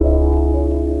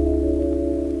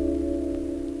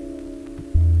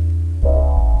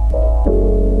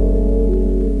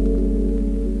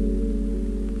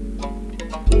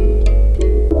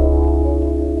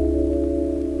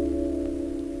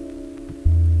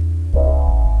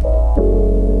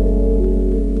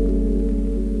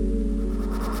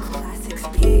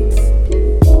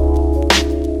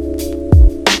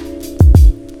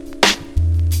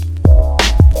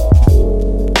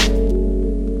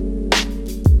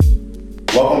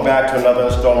Welcome back to another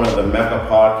installment of the MECCA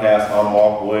podcast. I'm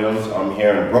Mark Williams. I'm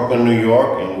here in Brooklyn, New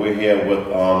York, and we're here with,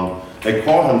 they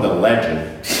call him the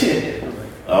legend.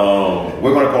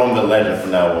 We're going to call him the legend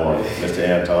from now on, Mr.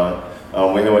 Anton.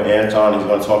 We're here with Anton. He's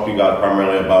going to talk to you guys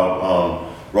primarily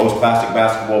about ROSE CLASSIC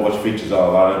basketball, which features a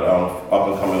lot of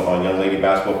up-and-coming young lady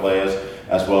basketball players,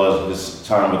 as well as this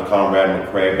time with Conrad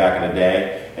McRae back in the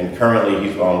day. And currently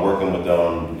he's working with the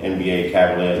NBA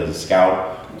Cavaliers as a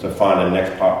scout to find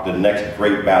the next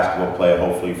great basketball player,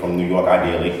 hopefully from New York,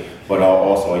 ideally. But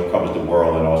also he covers the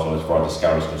world, and also as far as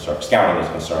the scouting is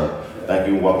concerned. Thank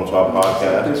you. Welcome to our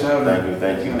podcast. Thanks for having me.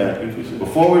 Thank you.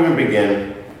 Before we even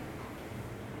begin,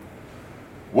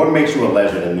 what makes you a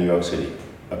legend in New York City?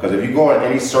 Because if you go in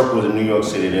any circles in New York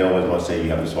City, they always want to say you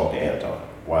have to talk to Anton.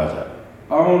 Why is that?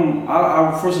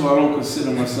 First of all, I don't consider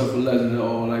myself a legend at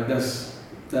all. Like that's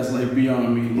like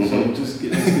beyond me. So just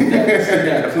get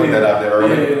that clear. Put that out there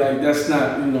early. Yeah, like that's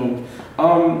not,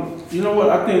 you know what?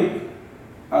 I think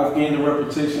I've gained a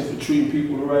reputation for treating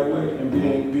people the right way and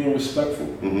being respectful.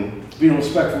 Being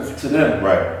respectful to them.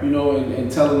 Right.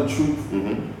 And telling the truth.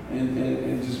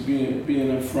 And just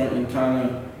being up front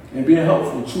and being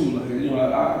helpful too.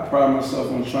 Like, I pride myself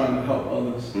on trying to help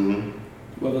others.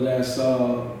 Whether that's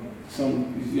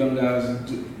some young guys,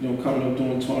 coming up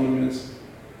doing tournaments.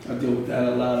 I deal with that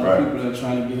a lot. Of people that are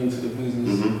trying to get into the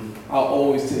business. I'll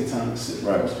always take time to sit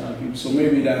with those kind of people. So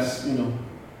maybe that's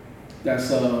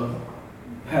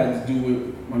had to do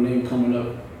with my name coming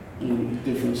up in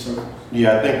different circles.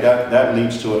 Yeah, I think that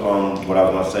leads to what I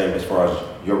was going to say as far as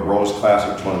your ROSE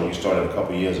CLASSIC tournament. You started a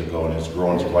couple years ago, and it's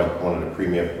grown to like one of the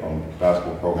premier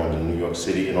basketball programs in New York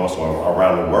City and also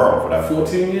around the world for that.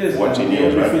 14 years. 14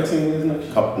 years, right? 15 years next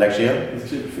year. Next year?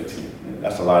 Next year, 15.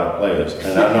 That's a lot of players.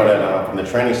 And I know that from the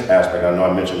training aspect, I know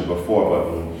I mentioned it before,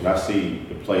 but when I see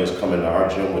the players come into our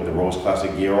gym with the ROSE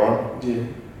CLASSIC gear on,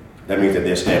 that means that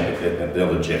they're stamped, that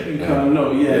they're legit. You kind of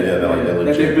know, they're legit.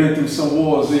 That they've been through some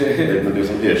wars, They've been through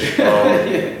some ish.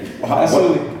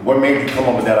 Absolutely. What made you come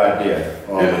up with that idea?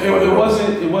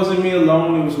 It wasn't me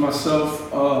alone. It was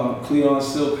myself, Cleon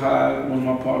Silk High, one of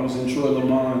my partners, and Troy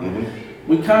Lamont.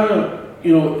 We kind of,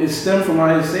 it stemmed from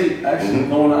IS8, actually,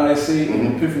 going to IS8,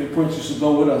 and Epiphany Prince used to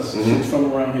go with us. She's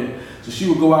from around here. So she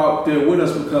would go out there with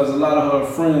us because a lot of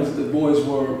her friends, the boys,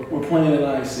 were playing in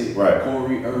IS8. Right.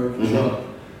 Corey, Irv, Chuck,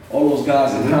 all those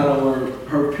guys that kind of were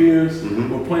her peers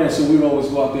were playing, so we'd always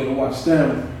go out there to watch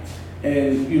them.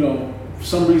 And, for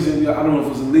some reason, I don't know if it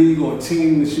was a league or a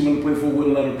team that she wanted to play for,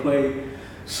 wouldn't let her play.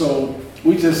 So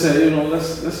we just said,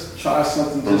 let's try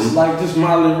something, just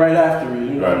model it right after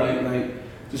it, like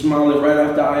just model it right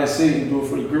after IS8 and do it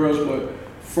for the girls.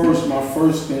 But my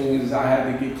first thing is I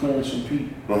had to get clearance from Pete.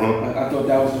 Like, I thought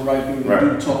that was the right thing to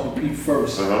do, talk to Pete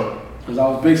first. Because I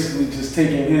was basically just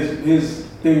taking his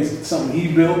things, something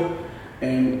he built,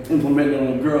 and implementing it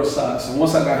on the girls' side. So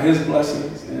once I got his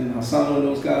blessings and I signed on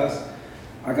those guys,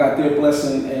 I got their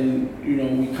blessing, and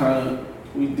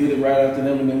we did it right after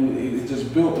them, and then it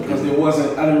just built because I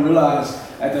didn't realize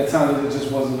at that time that it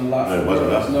just wasn't a lot. It wasn't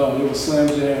enough. No, it was Slam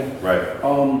Jam. Right.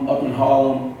 Up in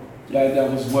Harlem.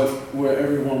 That was where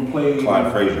everyone played.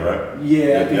 Clyde Frazier, right?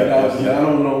 Yeah, I think that was. I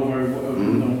don't know very well,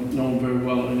 know him very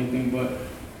well or anything, but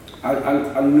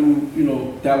I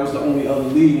knew that was the only other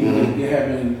league. They had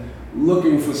been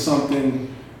looking for something.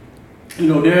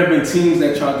 There have been teams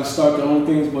that tried to start their own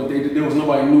things, but there was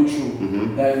nobody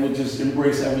neutral that would just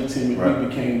embrace every team, and we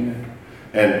became that.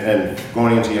 And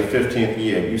going into your 15th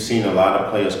year, you've seen a lot of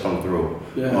players come through.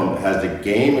 Has the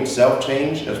game itself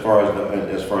changed as far as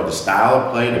the style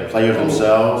of play, the players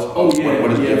themselves?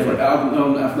 What is different?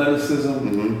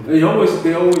 Athleticism. They always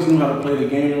knew how to play the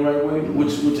game the right way,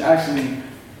 which actually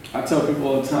I tell people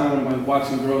all the time, like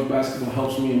watching girls basketball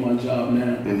helps me in my job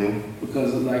now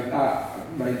because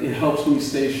it helps me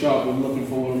stay sharp with looking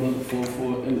for what I'm looking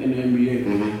for in the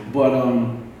NBA. But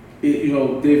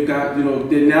they've got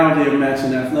they're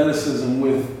matching athleticism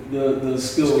with the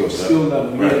skill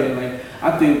level. Right.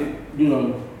 I think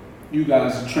you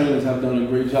guys, the trainers, have done a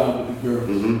great job with the girls,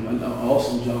 an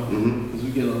awesome job because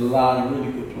we get a lot of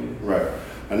really good players. Right.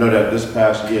 I know that this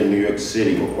past year, New York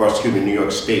State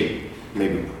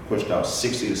maybe pushed out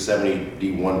 60 to 70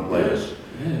 D1 players.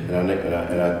 And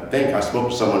I think I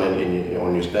spoke to someone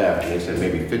on your staff, and they said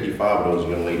maybe 55 of those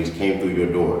young ladies came through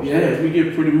your doors. Yeah, we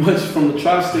get pretty much from the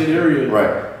tri-state area.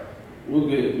 Right. We'll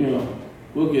get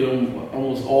them,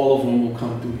 almost all of them will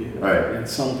come through here at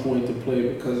some point to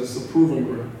play because it's a proven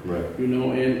ground. Right.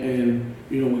 And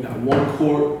we got one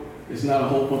court. It's not a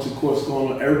whole bunch of courts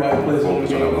going on. Everybody plays on the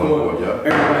game court.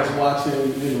 Everybody's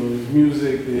watching. There's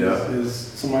music. There's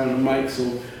somebody on the mic.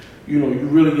 So you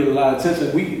really get a lot of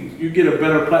attention. you get a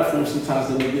better platform sometimes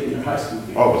than they get in their high school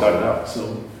games. Oh, without a doubt.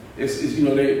 So it's you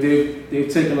know they've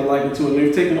taken a liking to it, and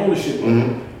they've taken ownership of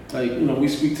it. Like, you know, we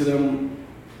speak to them,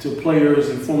 to players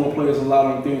and former players, a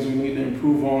lot of things we need to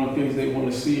improve on, things they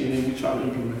want to see, and then we try to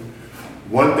implement.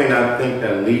 One thing I think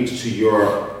that leads to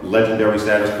your legendary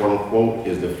status, quote unquote,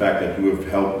 is the fact that you have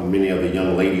helped many of the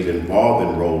young ladies involved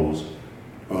in ROSE,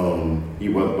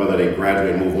 whether they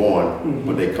graduate and move on,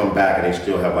 but they come back and they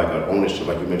still have like an ownership,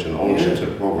 like you mentioned, ownership to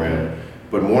the program.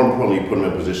 But more importantly, put them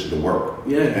in a position to work.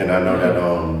 Yeah. And I know that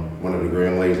one of the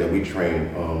young ladies that we train,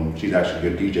 she's actually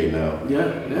a good DJ now.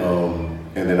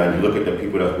 And then I look at the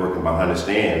people that's working behind the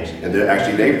stands, and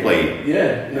they played.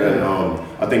 And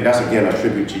I think that's again a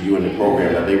tribute to you in the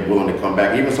program, that they're willing to come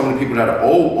back. Even some of the people that are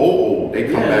old,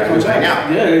 they come back and just hang out.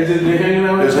 They're hanging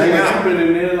out. Just hang out.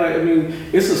 And they're like, I mean,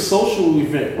 it's a social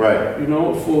event, right? You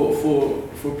know,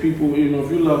 for people. You know,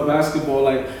 if you love basketball,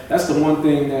 like that's the one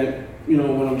thing that, you know,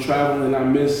 when I'm traveling, I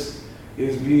miss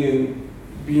is being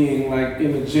like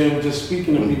in the gym, just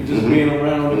speaking to people, just being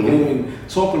around the game and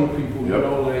talking to people. You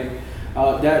know, like.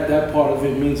 That part of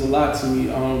it means a lot to me,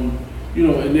 you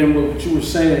know. And then what you were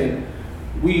saying,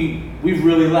 we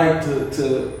really like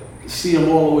to see them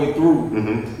all the way through.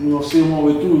 You know, see them all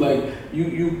the way through. Like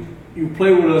you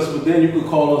play with us, but then you could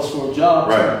call us for a job,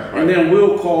 and then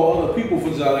we'll call other people for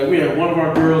jobs. Like we had one of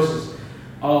our girls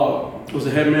was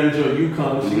the head manager of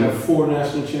UConn. She got 4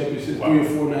 national championships, 3 or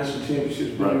 4 national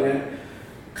championships. That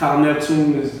Kyle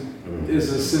Neptune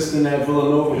is assistant at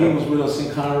Villanova. He was with us in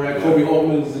Conrad. Kobe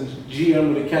Altman is the GM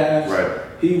of the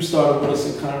Cavs. He started with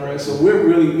us in Conrad. So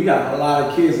we got a lot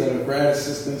of kids that are grad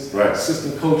assistants,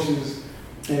 assistant coaches,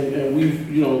 and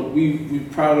we've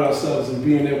prided ourselves in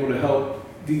being able to help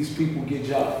these people get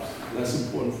jobs. That's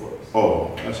important for us.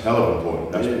 Oh, that's hella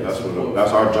important.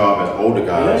 That's our job as older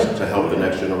guys to help the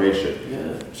next generation.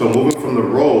 So moving from the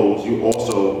ROSE, you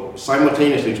also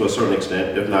simultaneously, to a certain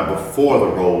extent, if not before the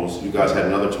ROSE, you guys had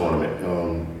another tournament.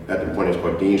 At the point it was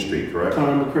called Dean Street, correct?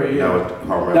 Conor McRae,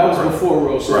 That was before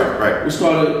ROSE. So right. We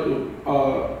started.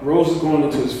 ROSE is going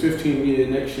into his 15th year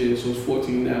next year, so it's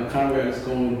 14 now. Conrad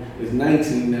is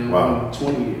 19 now. Wow.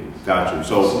 20 years. Got you.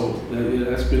 So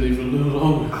that's been even a little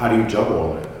longer. How do you juggle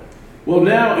all that? Well,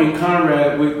 now in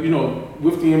Conrad, with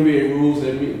the NBA rules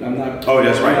that I'm not. Oh,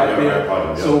 that's right.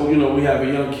 There. So we have a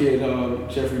young kid,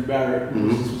 Jeffrey Barrett,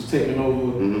 who's taking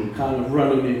over, kind of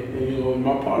running it, and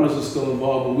my partners are still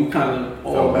involved, but we kind of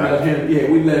all let him. Yeah,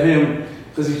 we let him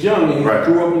because he's young and he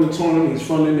grew up in the tournament. He's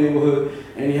from the neighborhood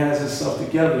and he has himself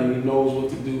together and he knows what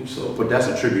to do. So, but that's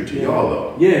a tribute to y'all,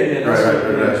 though.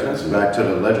 That's back to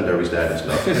the legendary status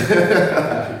stuff.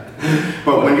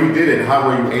 But when you did it, how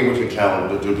were you able to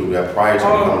challenge to do that prior to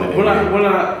becoming an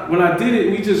NBA? When I did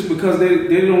it, we just because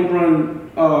they don't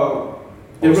run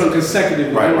they run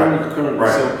consecutively, they don't run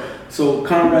concurrently. So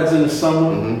Conrad's in the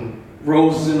summer,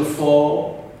 ROSE is in the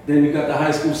fall, then you got the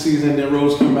high school season, then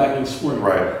ROSE come back in the spring.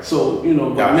 So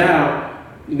but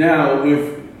now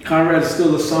if Conrad's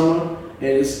still the summer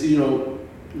and it's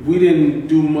we didn't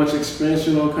do much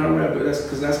expansion on Conrad, but that's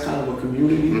because that's kind of a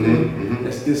community thing.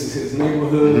 This is his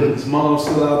neighborhood. His mom's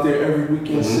still out there every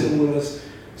weekend sitting with us.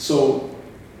 So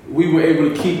we were able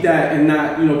to keep that and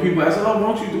not, people ask, oh,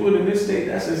 why don't you do it in this state?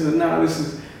 This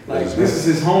is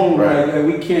his home, right? Like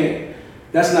we can't,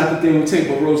 that's not the thing we take.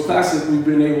 But ROSE CLASSIC, we've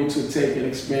been able to take and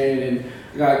expand, and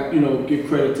I got, give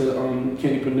credit to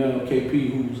Kenny Pennell, KP,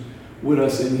 who's with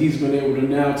us, and he's been able to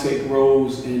now take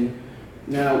ROSE, and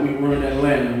now we're in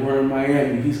Atlanta, we're in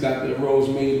Miami. He's got the ROSE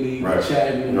Maid League,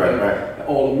 Chad, and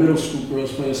all the middle school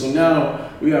girls playing. So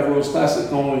now we have ROSE CLASSIC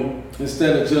going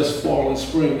instead of just fall and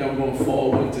spring. Now we're going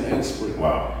fall, winter, and spring.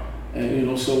 Wow!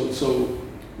 And so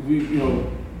we've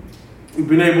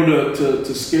been able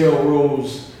to scale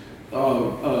ROSE a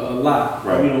lot.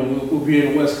 We'll be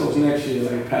in the West Coast next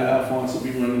year. Like Pat Alphonse will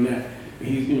be running that.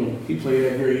 He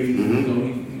played at grade.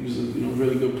 He was a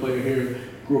really good player here.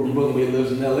 Grew up in Brooklyn, he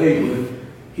lives in LA, but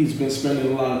he's been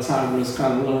spending a lot of time with us,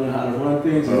 kind of learning how to run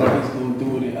things, and now he's going to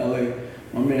do it in LA.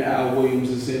 My man Al Williams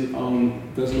is in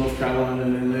does North Carolina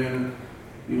and Atlanta.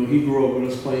 He grew up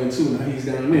with us playing too. Now he's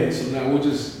down there, so now we're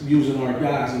just using our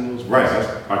guys in those places.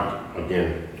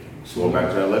 Again, going back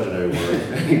to that legendary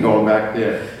word, going back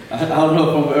there. I don't know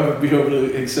if I'll ever be able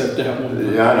to accept that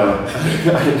one. Yeah, I know.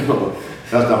 I know.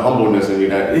 That's the humbleness in you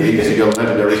that leads to your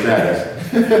legendary status.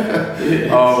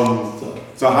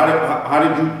 So how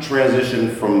did you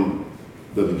transition from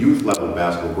the youth level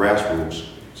basketball, grassroots,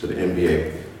 to the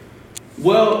NBA?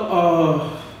 Well,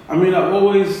 I've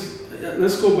always,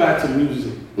 let's go back to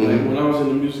music. Like when I was in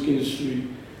the music industry,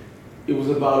 it was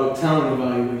about a talent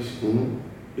evaluation.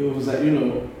 It was like,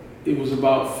 it was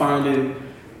about finding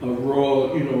a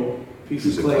raw,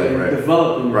 piece of clay, and right.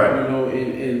 developing Right. it, you know,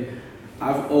 and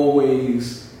I've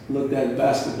always looked at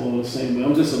basketball the same way.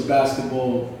 I'm just a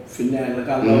basketball fanatic. Like,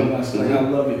 I love basketball. Like, I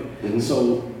love it.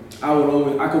 So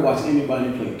I could watch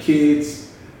anybody play,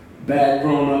 kids, bad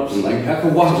grown-ups. Like, I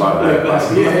could watch you play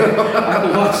basketball. Yeah, I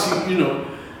could watch you, you know,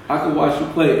 I could watch you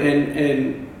play.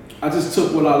 And I just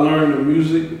took what I learned in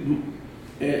music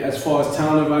as far as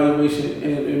talent evaluation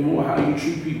and more how you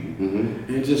treat people,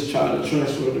 and just try to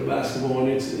transfer it to basketball.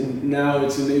 And now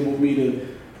it's enabled me to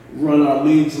run our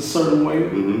leagues a certain way,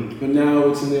 but now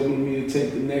it's enabled me to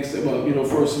take the next step up. You know,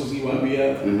 first was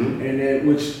EYBF, and then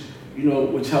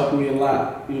which helped me a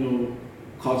lot. You know,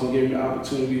 cause it gave me the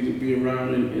opportunity to be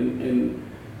around and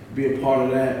be a part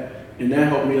of that, and that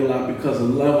helped me a lot because the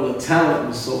level of talent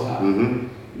was so high. You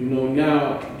know,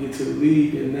 now I get to the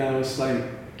league, and now it's like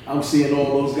I'm seeing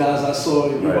all those guys I saw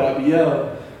in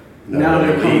EYBL. Now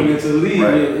they're coming into the league,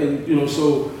 and you know,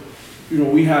 so. You know,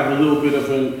 we have a little bit of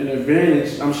an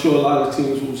advantage. I'm sure a lot of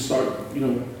teams will start, you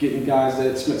know, getting guys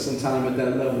that spent some time at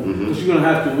that level. Because you're going to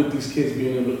have to, with these kids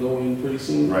being able to go in pretty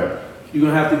soon, you're going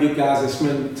to have to get guys that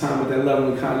spend time at that level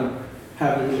and kind of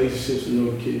have the relationships with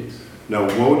those kids. Now,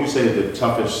 what would you say is the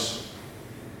toughest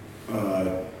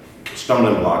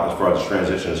stumbling block as far as the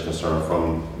transition is concerned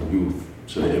from youth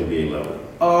to the NBA level?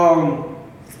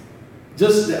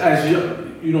 Just as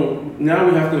you know, now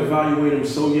we have to evaluate them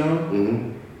so young.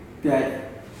 That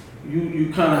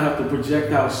you kind of have to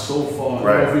project out so far.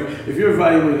 Right. You know, if you're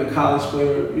evaluating a college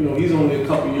player, you know, he's only a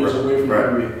couple years away from the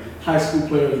NBA. High school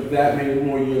players, that many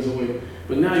more years away.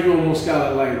 But now you almost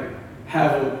gotta like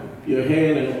have your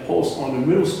hand and a pulse on the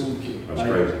middle school kid. That's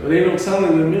crazy. But they don't tell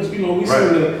them the middle school. You know, we see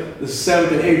the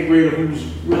 7th and 8th grader who's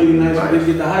really nice, but they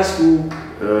get to high school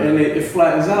and it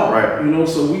flattens out. You know,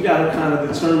 so we gotta kind of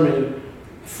determine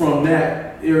from that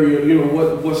area, you know,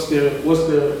 what's their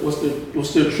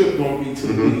trip going to be to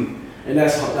the league, and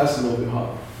that's a little bit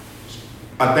hard.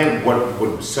 I think what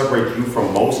would separate you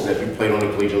from most is that you played on the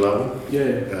collegiate level.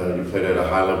 You played at a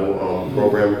high level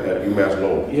program at UMass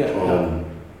Lowell.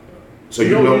 So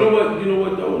you know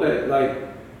what though, that like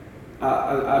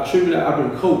I attribute that I've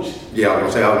been coached. Yeah, I was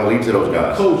gonna say I'm gonna lead to those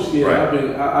guys. Coached,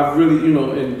 I've really, you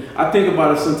know, and I think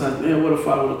about it sometimes. Man, what if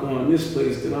I would have gone this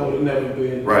place? Then I would have never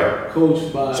been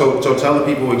coached by. So tell the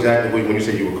people exactly when you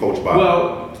say you were coached by.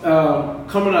 Well,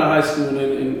 coming out of high school,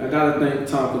 and I gotta thank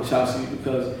Tom Kachowski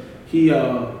because he, you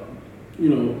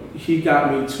know, he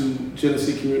got me to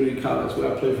Genesee Community College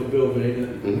where I played for Bill Vega,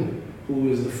 who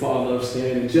is the father of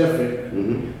Stan and Jeff Vega.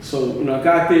 So you know, I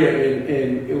got there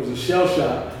and it was a shell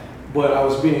shock. But I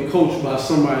was being coached by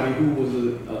somebody who was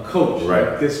a coach,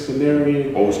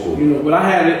 disciplinarian, old school. You know, but I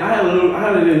had it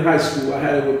in high school. I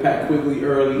had it with Pat Quigley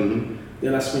early.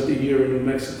 Then I spent a year in New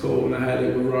Mexico, and I had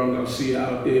it with Ron Garcia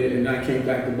out there, and I came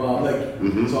back to Bob Lake.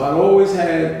 So I'd always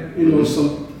had, you know,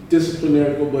 some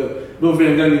disciplinary, but Bill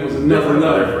Van Gundy was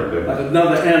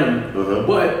another animal.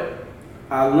 But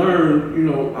I learned, you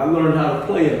know, how to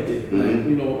play up there. Like,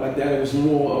 you know, that it was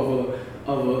more of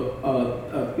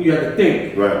you had to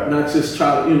think, not just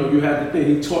try to, you know, you had to think.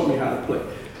 He taught me how to play.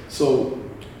 So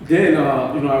then,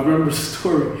 you know, I remember the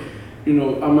story, you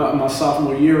know, I'm at my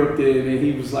sophomore year up there, and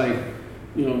he was like,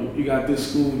 you know, you got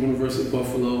this school, University of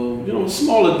Buffalo, you know,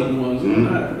 smaller D1s, you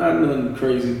know, not nothing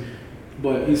crazy.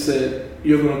 But he said,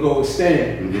 you're going to go with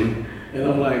Stan. And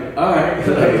I'm like, all right. I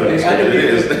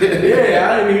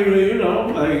didn't even, you know,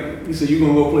 like, he said, you're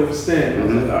going to go play for Stan. I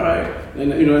was like, all right.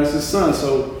 And, you know, that's his son.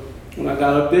 So when I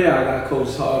got up there, I got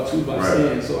coached hard too by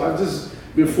Stan. So I've just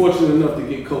been fortunate enough to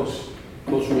get coached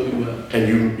really well.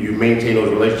 And you maintain those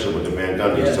relationships with the Van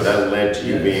Gundys, so that led to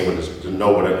you being able to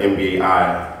know what an NBA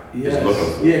eye is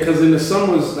looking for. Yeah, because in the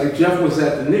summers, like Jeff was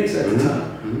at the Knicks at the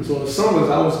time. So in the summers,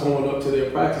 I was going up to their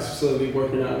practice facility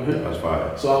working out with him. That's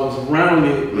fine. So I was around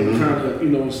it and kind of, you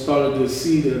know, started to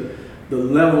see the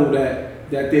level that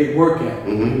they work at.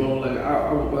 You know, like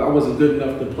I wasn't good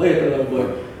enough to play at that level,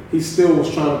 but he still was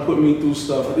trying to put me through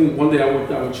stuff. I think one day I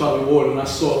worked out with Charlie Ward, and I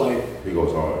saw like he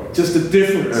goes hard. Just the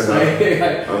difference,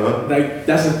 like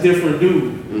that's a different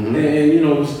dude, and you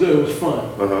know it was good, it was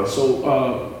fun.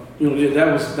 So you know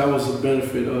that was a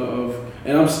benefit of,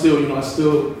 and I'm still, you know, I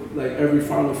still like every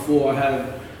Final Four I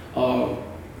have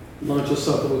lunch or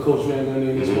something with Coach Van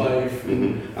Gundy and his wife.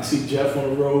 And I see Jeff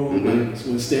on the road. Like,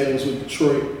 when Stan was with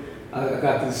Detroit, I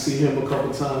got to see him a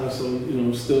couple times. So you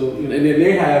know, still, you know, and then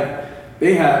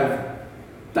they have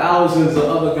thousands of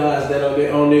other guys that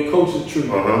are on their coaching tree.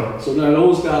 So now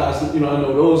those guys, you know, I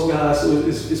know those guys, so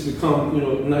it's become, you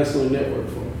know, a nice little network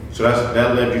for them. So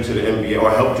that led you to the NBA, or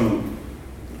helped you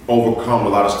overcome a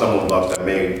lot of stumbling blocks that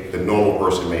the normal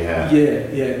person may have.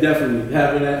 Yeah, definitely.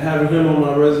 Having him on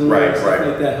my resume, stuff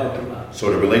like that helped a lot.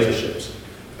 So the relationships.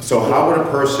 So how would a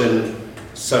person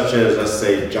such as, let's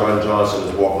say, John Johnson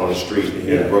is walking on the street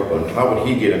here in Brooklyn, how would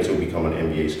he get into becoming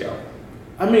an NBA scout?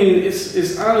 I mean,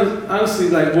 it's honestly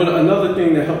like another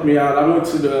thing that helped me out. I went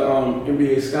to the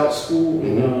NBA scout school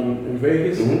in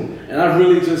Vegas, and I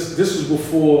really this was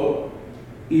before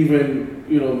even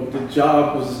the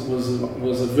job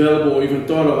was available or even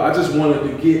thought of. I just wanted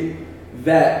to get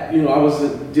that. I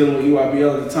wasn't dealing with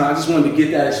EYBL at the time. I just wanted to get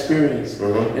that experience,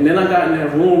 and then I got in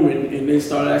that room and they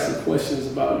started asking questions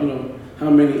about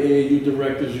how many AAU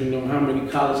directors how many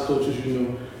college coaches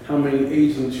how many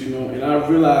agents and I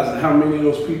realized how many of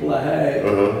those people I had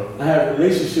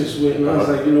relationships with, and I was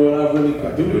like, what, I really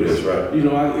could do this, right?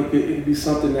 It could be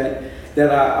something that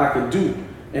I could do,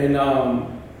 and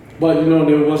but there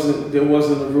wasn't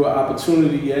a real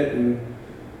opportunity yet, and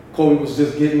Kobe was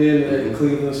just getting in at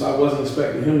Cleveland, so I wasn't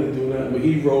expecting him to do nothing. But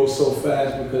he rose so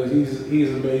fast because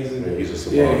he's amazing. Yeah, he's a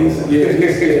savant. He's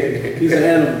an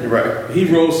animal. Right. He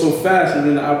rose so fast, and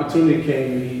then the opportunity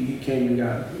came, and he came and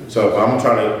got it. So I'm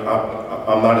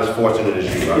not as fortunate as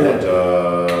you. I went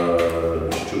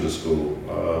to the school,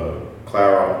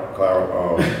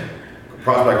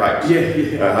 Prospect Heights.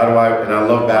 Yeah. How do I? And I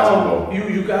love basketball.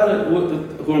 You gotta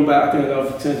going back. I think I got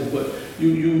off attention, but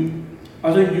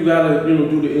I think you gotta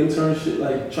do the internship,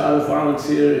 like try to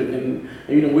volunteer, and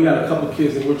we got a couple of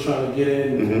kids that we're trying to get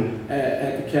in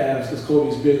at the Cavs because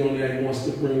Kobe's big on that. He wants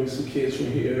to bring some kids from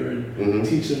here and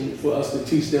teach them, for us to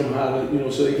teach them how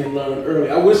to so they can learn early.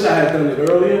 I wish I had done it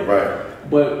earlier, right?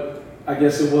 But I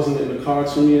guess it wasn't in the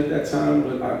cards for me at that time.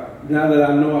 But now that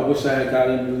I know, I wish I had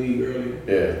gotten in the league earlier.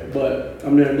 Yeah. But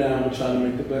I'm there now and trying to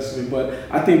make the best of it. But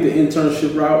I think the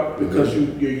internship route, because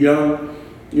you're young.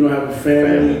 You don't have a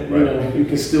family, right. You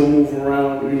can still move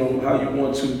around, how you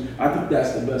want to. I think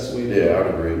that's the best way. Yeah, I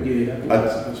would agree. Yeah, I think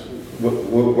that's the best way.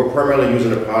 We're primarily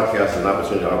using the podcast as an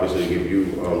opportunity, obviously, to give you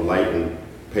light and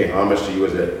pay homage to you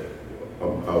as a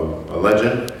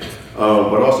legend,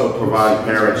 but also provide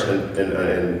parents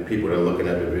and people that are looking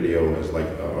at the video as like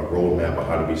a roadmap of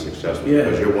how to be successful. Yeah.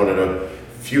 Because you're one of the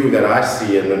few that I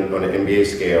see on the NBA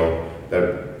scale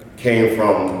that came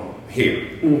from here,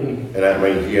 and that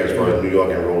means here as far as New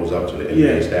York and rolls up to the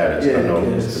NBA status. I know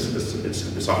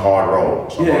it's a hard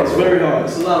road. It's very hard.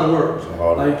 It's a lot of work. It's a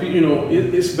hard like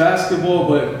it's basketball,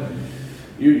 but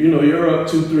you're up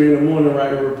 2-3 in the morning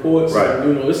writing reports. Right.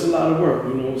 And, it's a lot of work.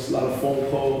 It's a lot of phone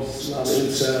calls. It's a lot of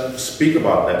intel. Speak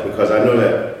about that, because I know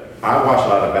that I watch a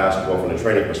lot of basketball from the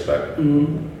training perspective.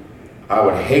 I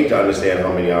would hate to understand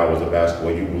how many hours of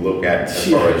basketball you look at as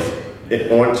far as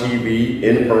on TV,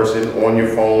 in person, on your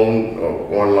phone,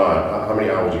 or online. How many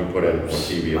hours do you put in on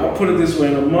TV? I put it this way: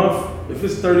 in a month, if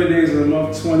it's 30 days in a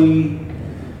month,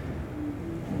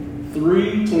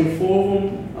 23, 24 of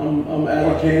them, I'm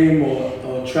at a game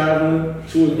or traveling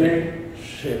to a game.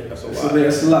 Shit, that's a lot.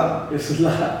 It's a lot. It's a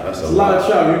lot. That's a lot of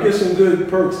travel. You get some good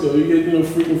perks though. You get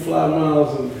frequent fly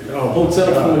miles and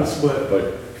hotel points, but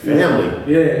family.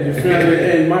 Yeah, your family.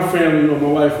 And my family,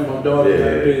 my wife and my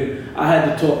daughter. I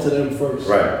had to talk to them first.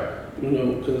 Right.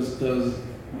 Because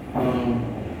I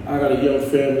got a young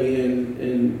family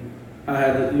and I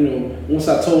had to, once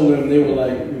I told them, they were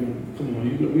like, come on,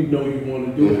 we know you want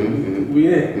to do it. We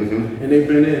in. And they've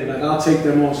been in. Like, I'll take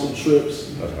them on some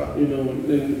trips.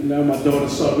 And now my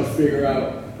daughter's starting to figure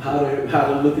out how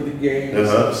to look at the game.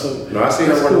 So I see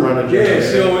her running around the gym. Yeah,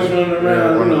 she always running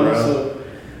around, So,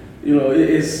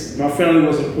 it's my family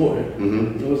was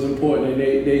important. It was important, and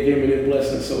they gave me their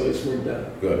blessing, so it's worked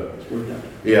out. Good. It's worked out.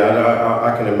 Yeah,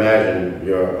 I can imagine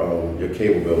your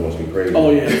cable bill must be crazy. Oh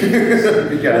yeah.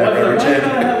 You gotta have every channel.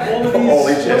 I gotta have all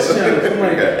these sports channels. I'm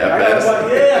like, I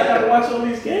gotta watch all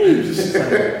these games. It's just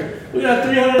like, we got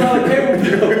 $300 cable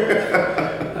bill.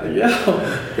 I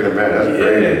can imagine, that's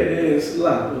crazy. Yeah, it's a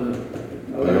lot,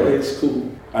 but it's cool.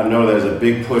 I know there's a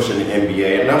big push in the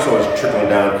NBA, and also it's trickling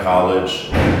down to college,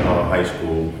 high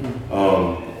school,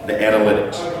 the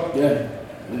analytics. Yeah.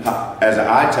 As an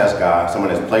eye test guy, someone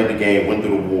that's played the game, went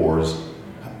through the wars,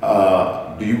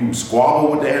 do you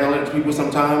squabble with the analytics people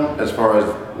sometimes? As far as,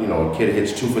 a kid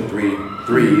hits 2 for 3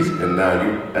 threes, and now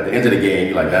you, at the end of the game,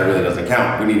 you're like, that really doesn't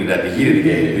count. We needed at the heat of the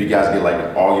game. Do you guys get like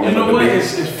arguments? You know what?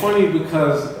 It's funny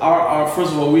because our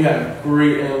first of all, we have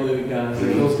great analytic guys.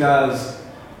 Like those guys.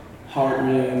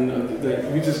 Hartman,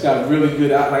 we just got really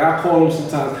good. Like I call them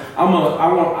sometimes. I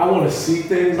want to see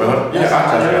things. I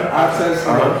test.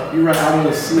 You're right. I want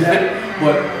to see that,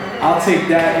 but I'll take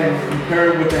that and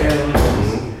compare it with the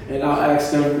analytics, and I'll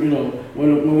ask them.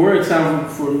 When we're in town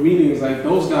for meetings, like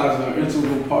those guys are an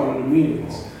integral part of the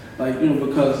meetings. Like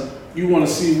because you want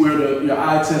to see where your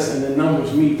eye test and the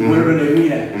numbers meet. Where do they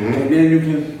meet at? And then you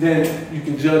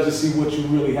can judge to see what you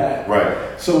really have. Right.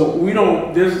 So we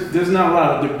don't. There's not a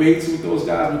lot of debates with those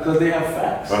guys because they have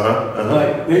facts.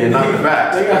 Like they not the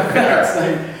facts. They got facts.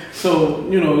 Like, so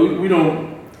we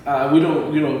don't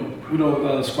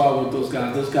spar with those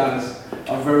guys. Those guys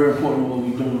are very important in what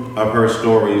we're doing. I've heard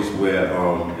stories where,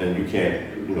 and you can't,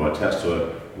 attest to it,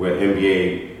 where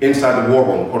NBA, inside the war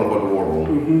room, quote unquote the war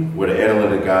room, where the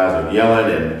analytic guys are yelling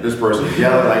and this person's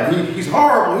yelling like, he's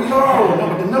horrible. No,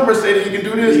 but the numbers say that you can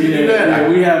do this, you can do that. Yeah,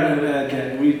 we haven't had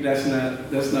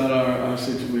that. That's not our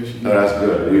situation. No, that's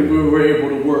good. We're able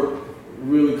to work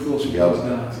really close with those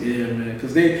guys. Yeah, man.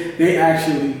 Because they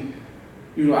actually,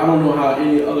 I don't know how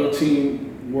any other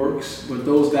team works, but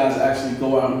those guys actually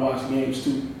go out and watch games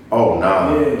too. Oh,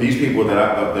 nah. Yeah. These people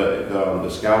that the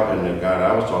scout and the guy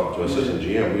that I was talking to, assistant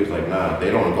GM, he was like, nah,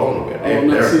 they don't go nowhere. They're in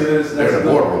the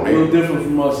boardroom. A little different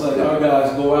from us. Like our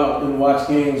guys go out and watch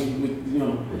games with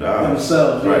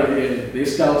themselves. Right. Yeah. They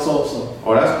scouts also.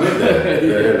 Oh, that's good then.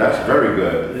 Yeah, that's very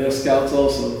good. They're scouts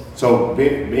also. So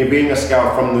being a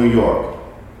scout from New York,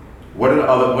 what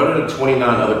are the 29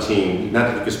 other teams? Not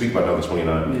that you can speak about the other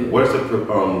 29. Yeah. What is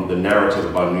the narrative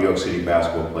about New York City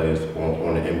basketball players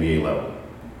on the NBA level?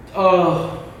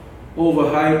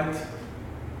 Overhyped,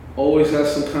 always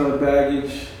has some kind of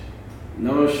baggage,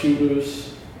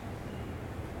 non-shooters,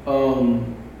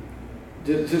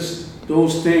 just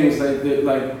those things like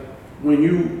when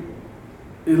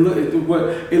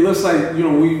it looks like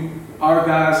our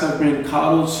guys have been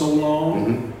coddled so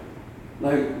long.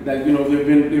 Like they've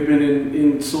been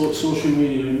in social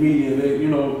media, the media,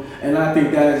 and I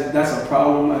think that's a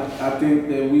problem. I think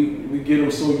that we get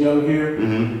them so young here,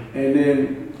 and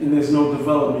there's no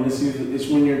development. It's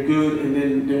when you're good, and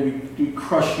then we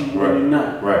crush you when you're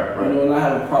not. Right. And I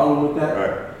have a problem with that.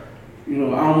 Right.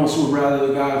 I almost would rather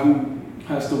the guy who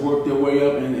has to work their way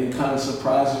up and kind of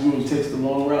surprises you and takes the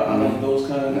long route. I like those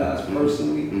kind of guys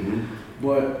personally.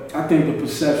 But I think the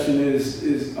perception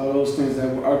are those things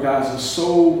that our guys are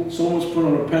so much put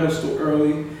on a pedestal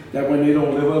early that when they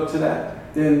don't live up to that,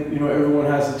 then everyone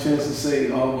has a chance to say,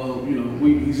 oh well,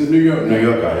 he's a New York guy,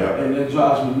 yeah. And that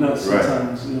drives me nuts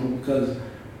sometimes, because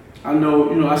I know,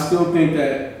 I still think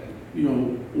that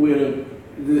where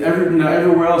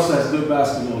everywhere else has good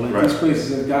basketball, like these places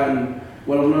have gotten.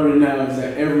 What I'm learning now is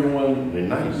that everyone,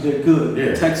 they're good.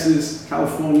 Yeah. Texas,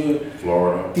 California,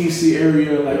 Florida, DC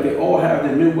area, they all have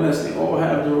their Midwest, they all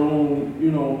have their own,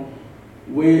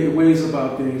 ways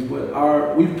about things. But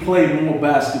we play more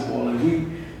basketball,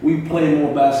 we play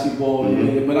more basketball.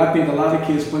 But I think a lot of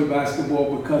kids play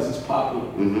basketball because it's popular.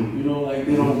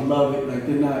 They don't love it,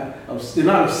 they're not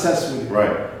obsessed with it.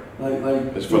 Right.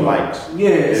 Like it's for likes. Yeah,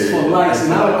 it's for likes,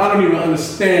 and I don't even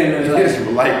understand that. It's for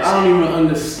likes. I don't even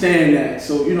understand that.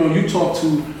 So you talk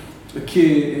to a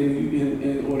kid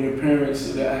and or their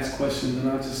parents that ask questions,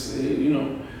 and I just say,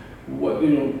 what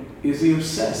is he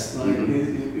obsessed? Like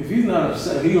if he's not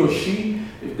obsessed, he or she,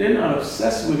 if they're not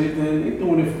obsessed with it, then they're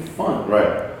doing it for fun.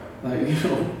 Right. Like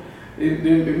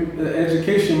the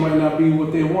education might not be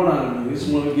what they want out of it. They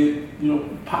just want to get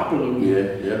popular with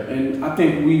it. Yeah. And I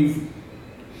think we've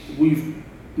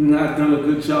not done a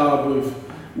good job with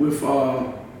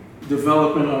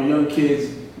developing our young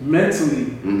kids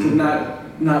mentally to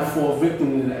not fall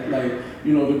victim to that.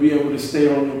 To be able to stay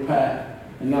on their path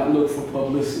and not look for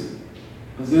publicity.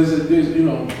 Because there's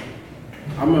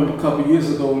I remember a couple years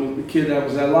ago the kid that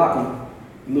was at Lockman,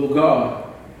 little guard.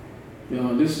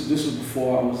 This was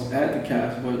before I was at the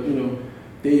Cavs, but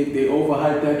they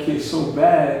overhyped that kid so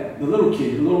bad. The little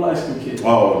light-skinned kid.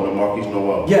 Oh, no, Marquise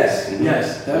Noel. Yes,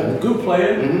 that was a good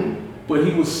player, but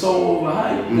he was so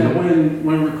overhyped that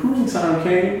when recruiting time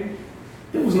came,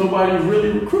 there was nobody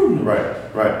really recruiting him. Right.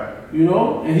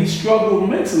 And he struggled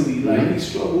mentally. He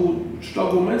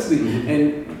struggled mentally,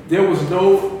 and there was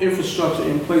no infrastructure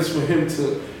in place for him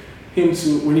to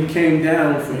when he came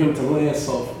down for him to land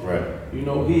soft. Right. He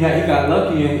got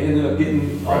lucky and ended up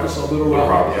getting Arkansas Little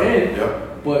Rock at the end.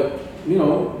 But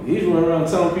he's running around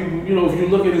telling people, if you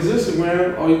look at his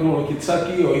Instagram, he's going to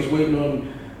Kentucky or he's waiting on,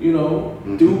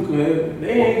 Duke, and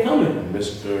they ain't coming.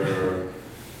 Mr.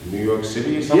 New York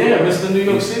City or something? Yeah, Mr. New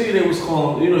York City, they was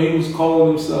calling, he was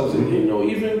calling themselves. And,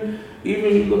 even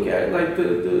you look at like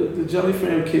the Jelly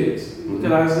Fam kids, look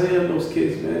at Isaiah and those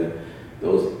kids, man.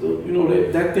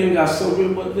 That thing got so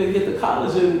good, but they get to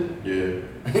college and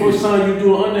first time you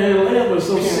do an underhand layup, but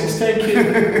some 6'10" kid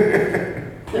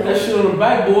put that shit on the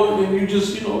backboard, and you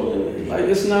just,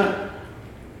 it's not,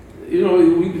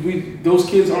 those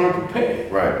kids aren't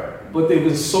prepared. Right. But they've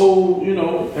been so,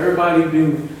 everybody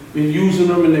been using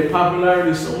them and their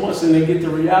popularity so much, and they get the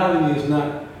reality is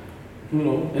not You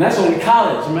know, and that's only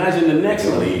college. Imagine the next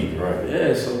The level. league, right?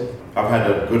 Yeah, so. I've had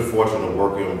the good fortune of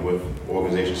working with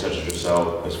organizations such as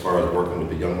yourself, as far as working with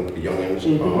the youngins.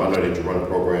 I know that you run a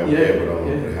program there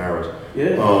with Harris.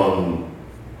 Yeah.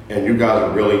 And you guys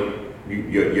are really,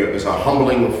 it's a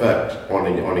humbling effect on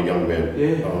the young men.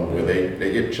 Where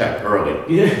they get checked early.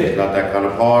 Yeah. It's not that kind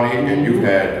of party, and you've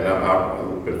had, and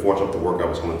I've been fortunate to work out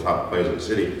with some of the top players in the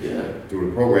city through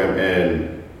the program,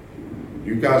 and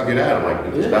you guys get at it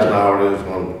like this. That's not how it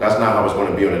is. That's not how it's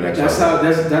going to be on the next level.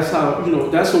 That's how you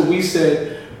know. That's what we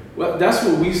said. Well, that's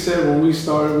what we said when we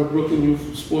started with Brooklyn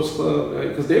Youth Sports Club,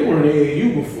 because they were in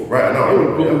AAU before. Right, I know. They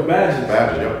were Brooklyn Badgers.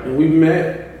 Yeah. And we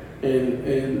met,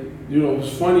 and you know, it was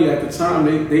funny at the time.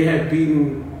 They had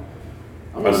beaten.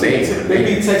 They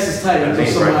beat Texas Titans or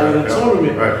somebody in a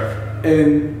tournament,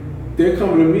 and they're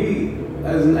coming to me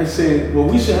as I saying, "Well,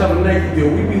 we should have a Nike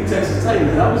deal. We beat Texas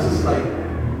Titans." And I was just like,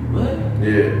 "What?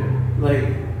 Yeah.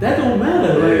 Like that don't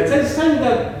matter. Like Texas Titans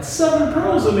got 7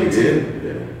 pros on their team.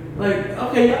 Like,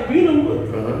 okay, y'all beat them,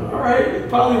 but all right, it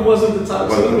probably wasn't the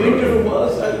top team. Even if it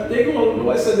was,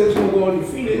 nobody said they was going to go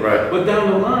undefeated. Right. But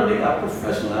down the line, they got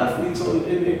professional athletes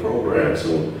in their program.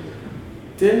 So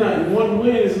they're not, one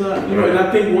win is not, you know, and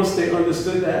I think once they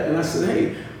understood that, and I said,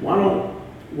 hey, why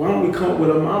don't we come up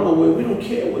with a model where we don't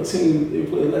care what team they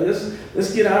play? Like,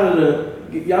 let's get out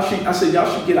of y'all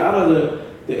should get out of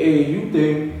the AAU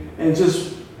thing and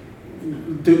just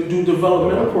do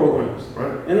developmental programs,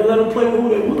 and then let them play with who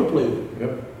they want to play with.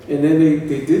 And then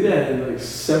they did that, and like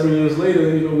 7 years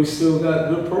later, you know, we still got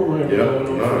good programs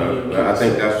going on. I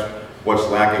think that's what's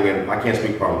lacking, and I can't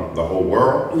speak from the whole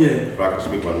world, but I can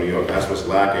speak about New York. That's what's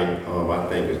lacking, I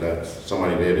think, is that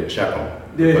somebody there to check them.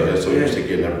 But they're so used to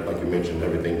getting, like you mentioned,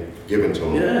 everything given to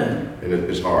them, and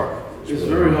it's hard. It's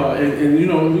very hard, and you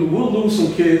know, we'll lose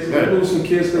some kids. We'll lose some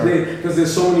kids because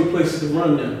there's so many places to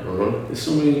run now. There's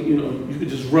so many, you know, you could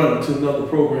just run to another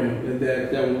program and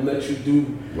that will let you do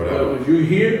whatever. If you're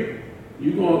here,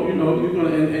 you're gonna,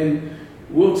 and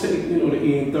we'll take, you know, the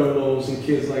Ian Thurlows and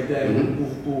kids like that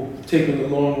who taking the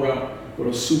long route, but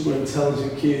are super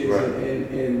intelligent kids,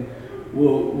 and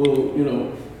we'll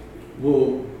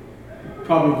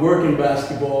probably work in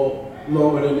basketball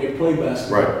longer than they play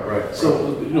basketball.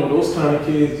 So, you know, those kind of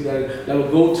kids that will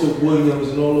go to Williams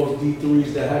and all those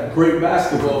D3s that have great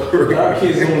basketball, our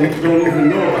kids don't even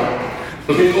know about.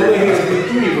 They only hear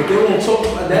D3, but they won't talk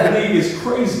about that. League is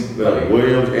crazy.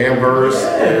 Williams, Amherst,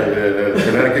 and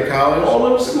Connecticut College. All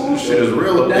them school shit is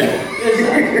real.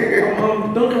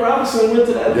 Duncan Robinson went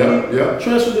to that league,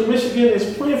 transferred to Michigan,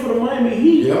 is playing for the Miami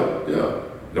Heat.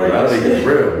 That league is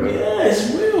real, man. Yeah,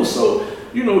 it's real. So,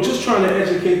 you know, just trying to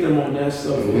educate them on that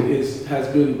stuff has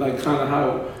been like kind of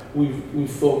how we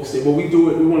focused it. But we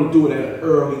want to do it at an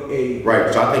early age.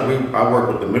 Right. So I think I work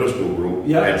with the middle school group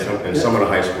and some of the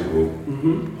high school group.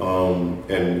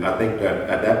 And I think that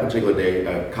at that particular day,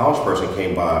 a college person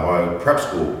came by, or a prep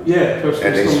school. Prep school.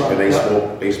 And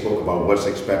they spoke about what's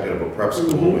expected of a prep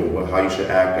school and how you should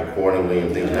act accordingly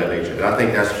and things of that nature. And I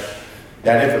think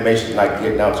that information is not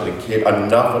getting out to the kid,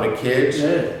 enough of the kids.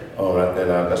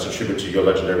 And that's a tribute to your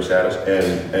legendary status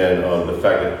and the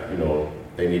fact that, you know,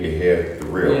 they need to hear the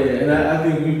real. And I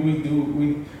think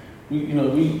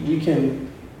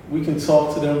we can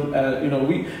talk to them.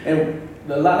 And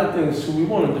a lot of things too. We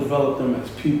want to develop them as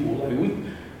people. Like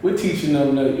we're teaching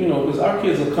them that, you know, because our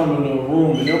kids will come into a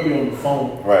room and they'll be on the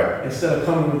phone. Instead of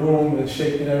coming in the room and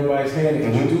shaking everybody's hand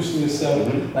and introducing yourself.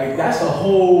 Like that's a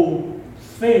whole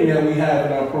thing that we have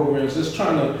in our programs. Just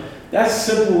trying to. That's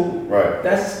simple.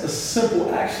 That's a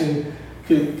simple action.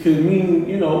 Could mean,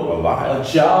 you know, a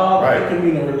job. It could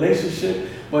mean a relationship.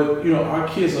 But you know, our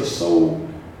kids are so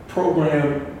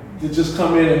programmed to just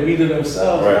come in and be to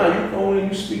themselves. Now you go in and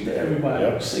you speak to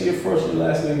everybody. Say your first and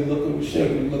last name. You look them, shake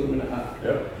them, you look them in the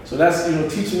eye. So that's, you know,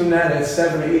 teaching them that at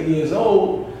 7 or 8 years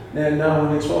old. And now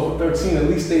when they're 12 or 13, at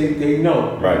least they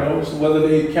know. You know? So whether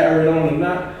they carry it on or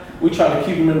not, we try to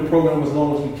keep them in the program as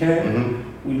long as we can.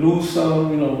 We lose some,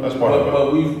 you know,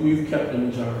 but we've kept the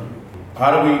majority.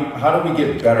 How do we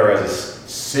get better as a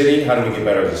city? How do we get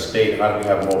better as a state? How do we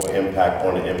have more impact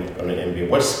on the NBA?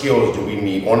 What skills do we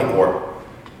need on the court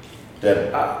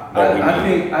that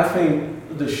we need? I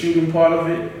think the shooting part of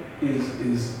it is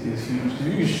huge. If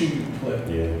you can shoot, you can play.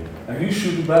 Like you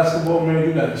shoot the basketball, man,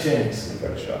 you got a chance. You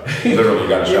got a shot. Literally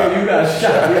got a shot. You got a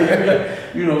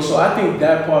shot. You know, so I think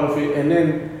that part of it, and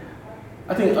then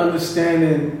I think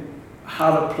understanding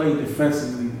how to play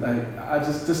defensively, like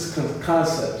just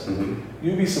concepts.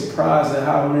 You'd be surprised at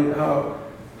how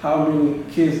how many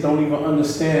kids don't even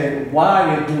understand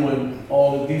why they're doing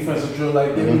all the defensive drill.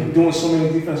 Like they've been doing so many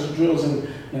defensive drills in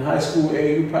high school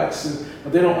AAU practices,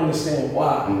 but they don't understand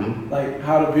why. Like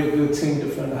how to be a good team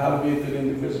defender, how to be a good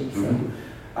individual defender.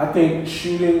 I think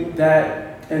shooting that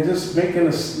and just making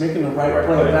the right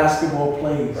play, basketball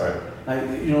plays. Like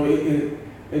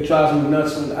it drives me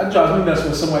nuts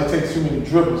when somebody takes too many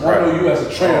dribbles. I know you as a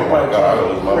trainer probably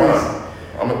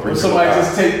I'm a when somebody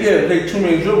just take too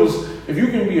many dribbles. If you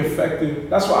can be effective,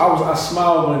 that's why I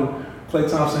smiled when Klay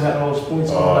Thompson had all those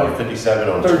points on like 57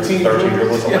 on 13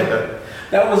 dribbles, something like that.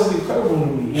 That was incredible to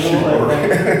me,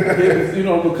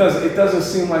 because it doesn't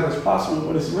seem like it's possible,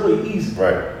 but it's really easy.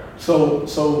 Right. So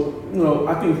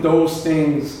I think those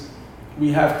things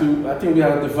we have to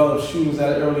develop shooters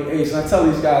at an early age. And I tell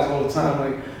these guys all the time,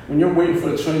 like when you're waiting for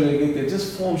the trainer to get there,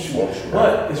 just form shoot.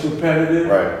 But it's repetitive,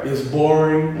 it's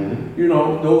boring.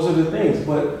 Those are the things.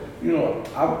 But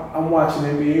I'm watching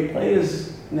NBA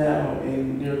players now,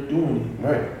 and they're doing it.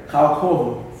 Right. Kyle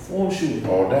Korver, form shooting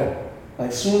all day. Like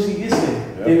as soon as he gets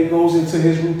there, then he goes into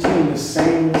his routine, the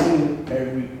same routine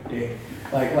every day.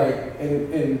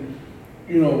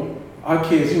 Our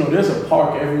kids, there's a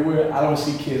park everywhere. I don't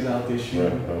see kids out there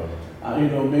shooting.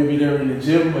 Maybe they're in the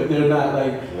gym, but they're not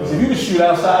like. If you can shoot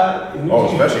outside,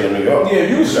 especially in New York. Yeah, if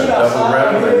you can shoot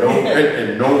outside,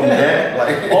 and no net,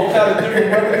 like all kind of different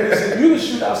weather. If you can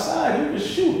shoot outside, you can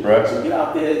shoot. Right. So get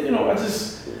out there.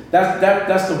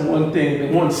 That's the one thing,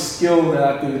 the one skill that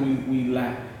I think we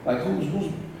lack. Like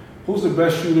who's the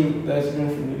best shooter that's been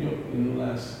from New York in the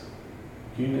last?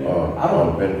 I don't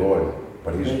know. Ben Gordon,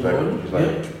 but he's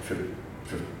like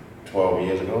 12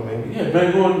 years ago, maybe. Yeah,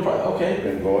 Ben Gordon. Okay.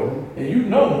 Ben Gordon. And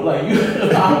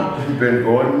Ben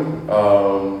Gordon.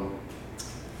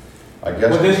 I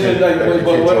guess.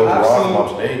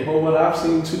 But what I've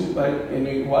seen too, like,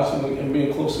 and watching and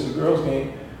being close to the girls'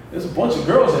 game, there's a bunch of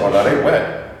girls that. Oh, now they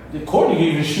wet. Courtney can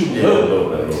even shoot a little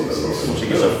bit. She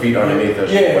gets her feet underneath her.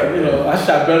 I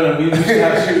shot better than we used to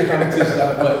have shooting competitions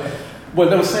out,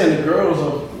 but I'm saying the girls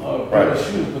are better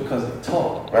shooters because they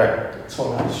taught. Right. They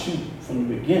taught how to shoot from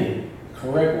the beginning,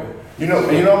 correct way. And I'm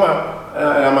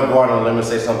gonna go out on a limb and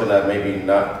say something that may be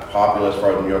not popular as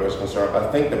far as New York is concerned.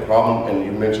 I think the problem, and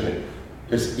you mentioned it,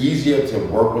 it's easier to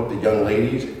work with the young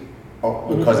ladies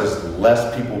because it's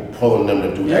less people pulling them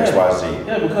to do X, Y, Z.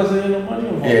 Yeah, because there ain't no money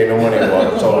involved. Yeah, ain't no money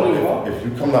involved. So if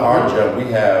you come to our gym,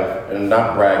 we have, and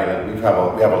not bragging, we have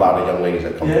a lot of young ladies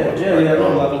that come to us. Yeah, I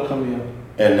know a lot of them come here.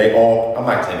 And they all, I'm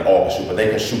not saying all can shoot, but they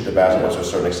can shoot the basketball to a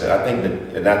certain extent. I think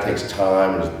that takes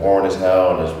time, and it's boring as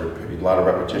hell, and there's a lot of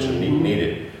repetition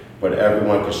needed. But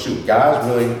everyone can shoot. Guys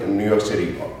really in New York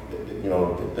City,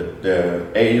 the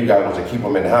AAU guy wants to keep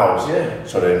him in the house,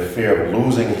 so they're in fear of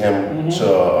losing him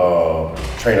to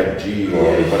trainer G or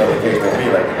whatever the case may be.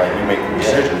 Like we make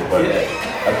decisions, but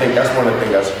I think that's one of the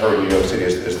things that's hurt New York City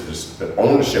is the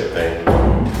ownership thing,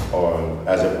 or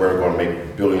as if we're going to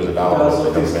make billions of dollars.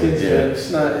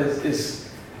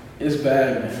 It's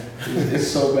bad, man. It's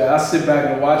so bad. I sit back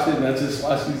and watch it, and I just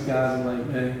watch these guys and like,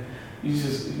 man,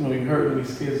 you're hurting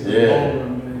these kids.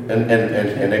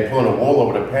 And they pulling a wool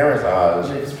over the parents' eyes.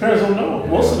 Because parents don't know.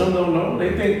 Most of them don't know.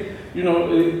 They think,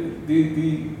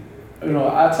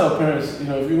 I tell parents,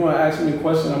 if you want to ask me a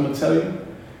question, I'm gonna tell you.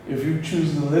 If you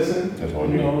choose to listen, that's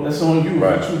on you. That's on you.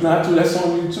 Right. If you choose not to, that's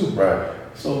on you too. Right.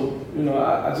 So,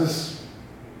 I just,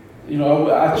 I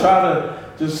try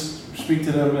to just speak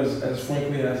to them as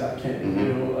frankly as I can.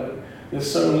 There's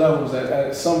certain levels that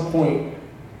at some point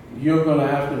you're gonna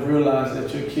have to realize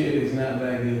that your kid is not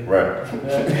that good. Right.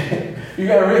 You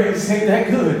gotta realize he ain't that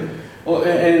good. But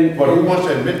who wants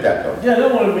to admit that though? Yeah, they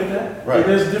don't want to admit that. Right. And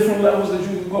there's different levels that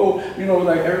you can go.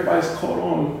 Like everybody's caught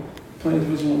on playing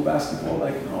Division I basketball.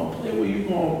 Like, play where you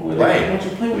going. Once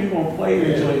you play where you gonna play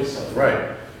and enjoy yourself.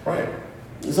 Right.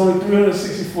 There's only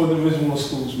 364 Division I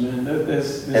schools, man. And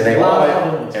they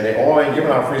all ain't giving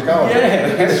out free scholarships.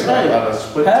 Yeah, that's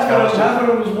right. Half of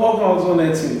them was walk-ons on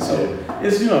that team. So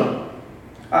it's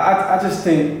I just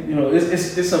think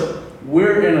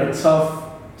we're in a tough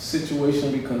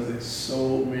situation because there's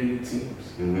so many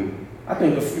teams. I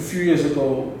think a few years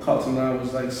ago, Carlton and I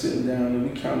was like sitting down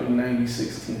and we counted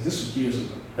 96 teams. This was years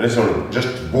ago. And it's only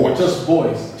just boys. Just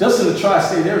boys. Just in the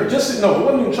tri-state area. It wasn't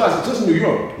even tri-state, just New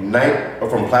York.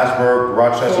 From Plattsburgh,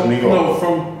 Rochester, New York. No,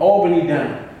 from Albany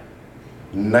down.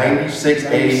 96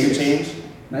 AAU teams?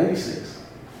 96.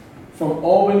 From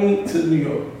Albany to New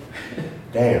York.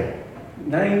 Damn.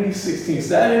 96 teams.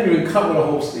 So that didn't even cover the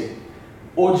whole state.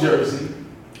 Or Jersey.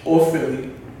 Or Philly.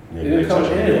 It didn't cover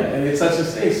any of that. And they touched the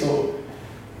state, so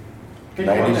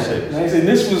 96. And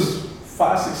this was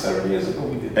 5, 6, 7 years ago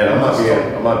we did. And I'm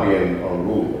not being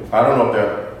rude. I don't know if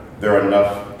there are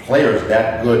enough players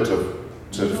that good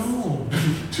to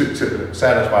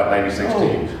satisfy 96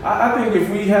 teams. I think if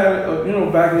we had,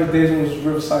 back in the days when it was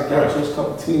Riverside Capitals, a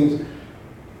couple teams,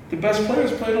 the best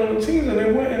players played on the teams and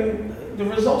they went and the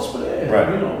results were there.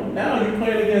 Right. Now you're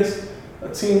playing against a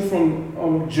team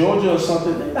from Georgia or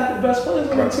something, they got the best players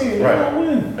on the team. They're going to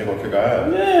win. They're going to kick our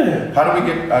ass. Yeah. How do we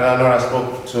get, and I know I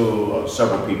spoke to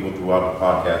several people throughout the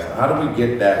podcast, how do we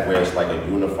get that where it's like a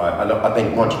unified, I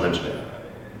think Munch mentioned it.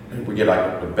 We get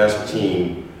like the best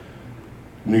team,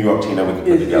 New York team that we can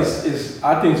put together.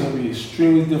 I think it's going to be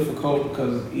extremely difficult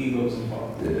because of egos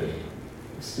involved. Yeah.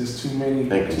 It's just too many.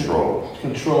 And control.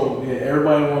 Control, yeah.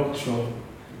 Everybody wants control.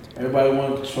 Everybody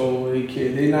wants to control their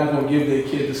kid. They're not going to give their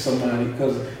kid to somebody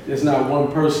because there's not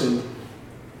one person.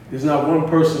 There's not one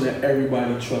person that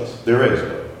everybody trusts. There is.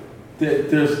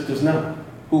 There's not.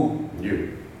 Who?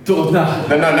 You. No, not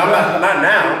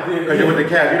now. Because you're with the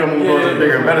Cavs, you don't move on to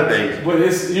bigger and better things. But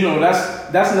it's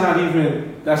that's not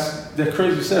even the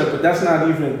crazy said, but that's not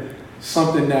even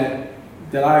something that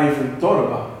I even thought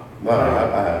about. No,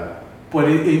 I have. But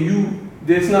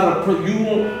there's not you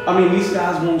won't. I mean, these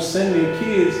guys won't send their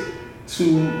kids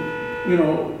to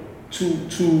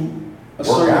a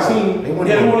certain team.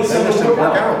 They want to send them to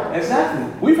work out. Exactly.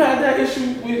 We've had that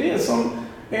issue with it. Some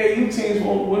AAU teams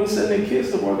wouldn't send their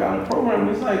kids to work out in the program.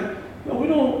 It's like, no, we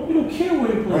don't care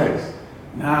where he plays. Right.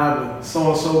 Nah, but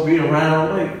so and so be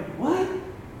around. Like, what?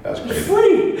 That's crazy. It's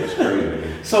free. That's crazy.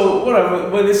 So whatever.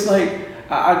 But it's like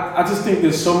I just think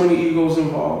there's so many egos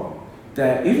involved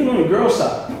that even on the girls'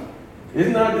 side,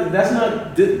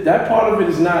 that part of it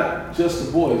is not just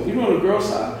the boys. Even on the girls'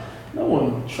 side, no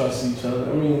one trusts each other.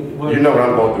 I mean, you know what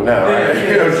I'm going through now, right?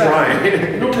 Yeah, exactly.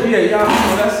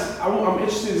 I'm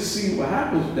interested to see what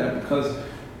happens with that because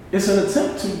it's an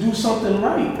attempt to do something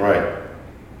right. Right.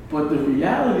 But the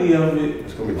reality of it,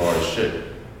 it's gonna be hard as shit.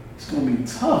 It's gonna be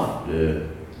tough. Yeah.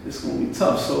 It's gonna be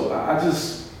tough. So I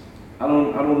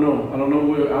don't know. I don't know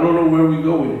where we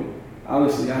go with it.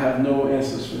 Honestly, I have no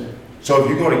answers for that. So if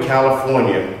you go to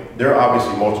California, there are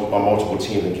obviously multiple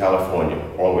teams in California,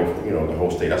 all the way from, the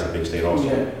whole state. That's a big state also.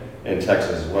 Yeah. And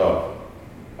Texas as well.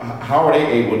 How are they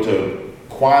able to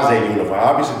quasi-unify?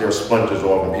 Obviously, there are splinters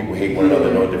off and people hate one another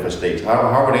in all different states. How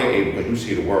are they able, because you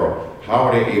see the world, how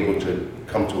are they able to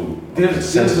come to a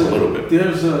consensus a little bit?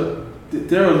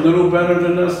 They're a little better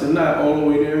than us. They're not all the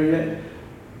way there yet.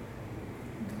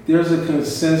 There's a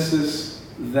consensus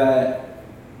that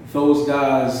those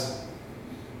guys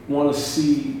want to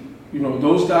see,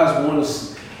 those guys want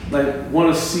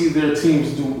to see their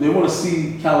teams do. They want to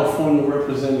see California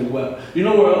represented well. You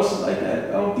know where else is like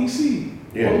that? DC.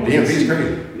 Yeah, DMV's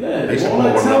crazy. Yeah, they support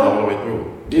one another all the way through.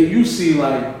 Yeah, you see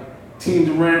like Team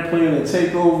Durant playing a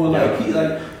takeover.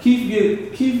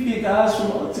 Keith get guys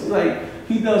from other teams. Like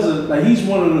he does he's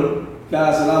one of the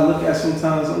guys that I look at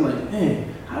sometimes. I'm like,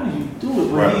 man, how do you do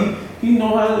it? But he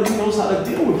knows how to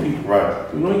deal with people.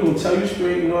 Right. He gonna tell you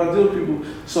straight. How to deal with people.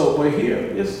 So, but here,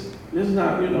 it's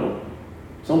not.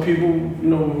 Some people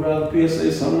would rather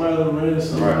PSA, some rather Reds,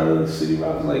 some rather City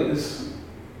Rockets. Like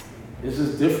it's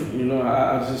just different.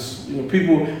 I just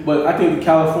people. But I think the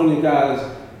California guys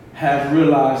have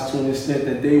realized to an extent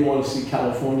that they want to see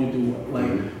California do well.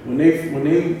 Like when they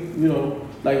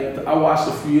like I watched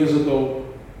a few years ago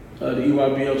the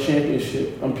EYBL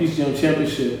championship, PCM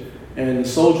championship. And the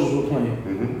Soldiers were playing.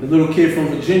 Mm-hmm. The little kid from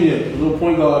Virginia, the little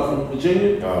point guard from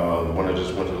Virginia. The one that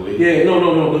just went to the league? Yeah,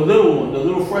 no. The little one, the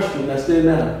little freshman that's there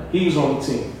now. He was on the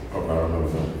team. Okay, I remember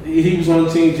that. He was on the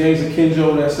team. James and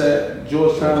Kinjo, that's at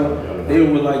Georgetown. They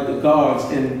were like the guards.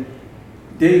 And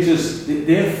their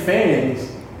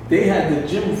fans, they had the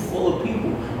gym full of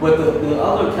people. But the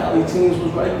other Cali teams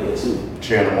was right there too.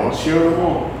 Cheering them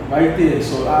on? Right there.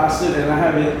 So I said,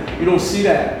 and you don't see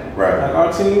that. Right. Like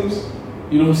our teams,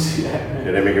 you don't see that, man.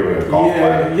 Yeah, they make it a golf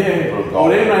flag. Yeah.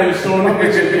 They're not even showing up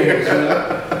at your games,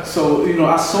 So, I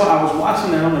was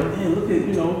watching that, I'm like, man, look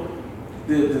at,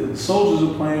 the Soldiers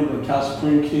are playing, but Cal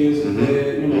Supreme kids are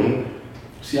there,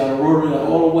 Seattle Rotary,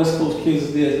 all the West Coast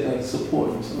kids are there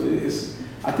supporting. So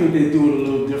I think they do it a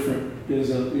little different.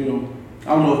 There's I don't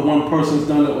know if one person's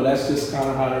done it, but that's just kind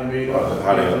of how they made it.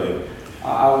 How they did it.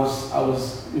 I was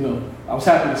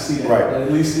happy to see that. Right. That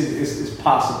at least it's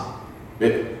possible.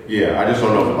 I just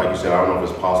don't know, like you said, I don't know if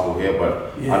it's possible here,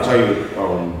 but I'll tell you,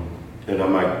 and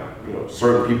I'm like,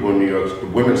 certain people in New York, the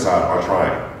women's side are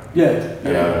trying.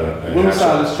 The women's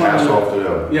side is trying. Hats off to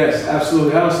them. Yes,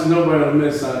 absolutely. I don't see nobody on the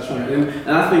men's side trying.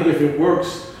 And I think if it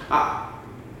works, I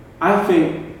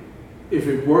think if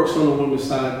it works on the women's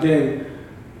side, then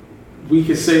we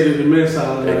can say to the men's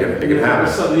side, it can happen.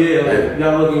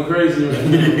 Y'all looking crazy right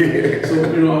now. So,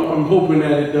 I'm hoping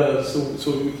that it does, so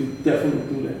we can definitely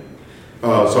do that.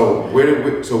 So where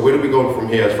do we go from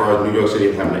here as far as New York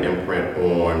City having an imprint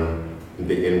on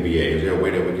the NBA? Is there a way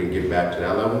that we can get back to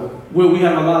that level? Well, we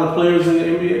have a lot of players in the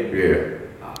NBA. Yeah.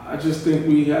 I just think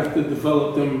we have to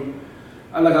develop them.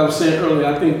 Like I was saying earlier,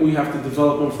 I think we have to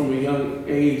develop them from a young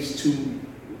age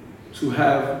to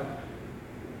have.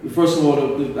 First of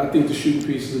all, I think the shooting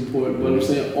piece is important. But I'm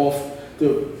saying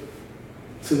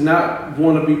to not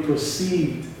want to be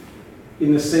perceived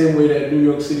in the same way that New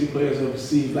York City players are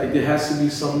perceived. Like there has to be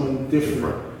someone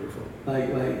different. Like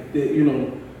you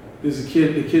know, there's the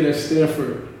kid at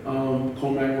Stanford,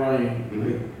 Cormac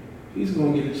Ryan. Like, he's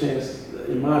gonna get a chance,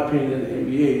 in my opinion, in the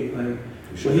NBA. Like,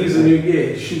 but he's a new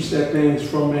kid. He shoots that things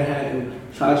from Manhattan.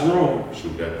 Ty Jerome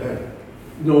shoot that thing.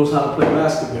 Knows how to play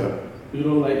basketball. Yep. You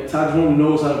know, like Ty Jerome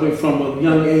knows how to play from a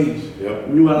young age. Yep.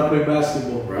 Knew how to play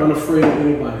basketball. Right. Unafraid of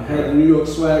anybody. Had the New York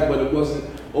swag, but it wasn't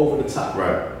over the top.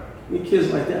 Right. Need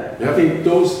kids like that. Yep.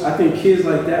 I think kids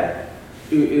like that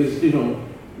is you know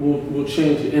will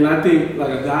change it. And I think like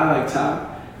a guy like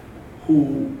Ty,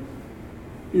 who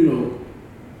you know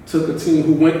took a team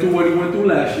who went through what he went through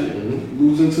last year,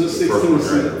 losing to the 16th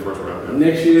seed.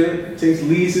 Next year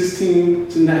leads his team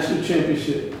to national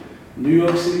championship. New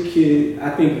York City kid. I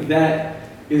think that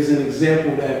is an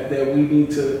example that we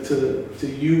need to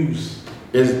use.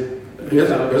 Here's a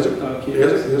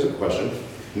question.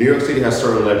 New York City has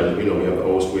certain legends. You know, we have the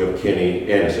old school. We have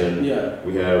Kenny Anderson. Yeah.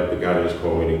 We have the guy that just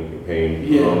called me Payne.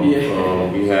 We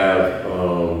have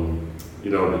you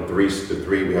know the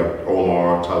three. We have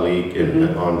Omar, Talik,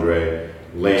 and Andre.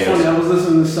 Lance. It's funny. I was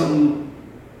listening to something.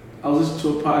 I was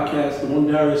listening to a podcast. The one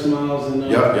Darius Miles and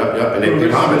Yep. And they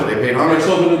paid homage. They were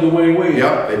talking to Dwayne Wade.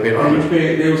 Yep. They paid homage.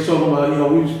 They was talking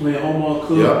about we was playing Omar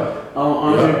Cook,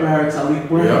 Andre Barrett, Talik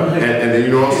Brown. Yep. And then you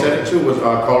know who said it too was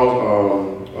Carlos.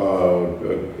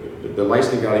 The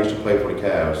light-skinned guy that used to play for the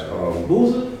Cavs.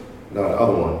 Boozer? No, the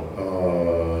other one.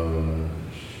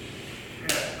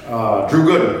 Drew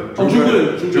Gooden. Drew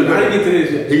Gooden. I didn't get to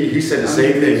this yet. He said the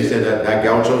same thing. He said that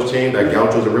Gaucho's team, that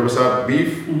Gaucho's and Riverside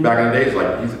beef, back in the days,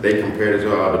 like they compared it to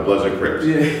the Bloods and Crips.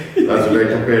 Yeah. That's what they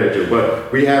compared it to.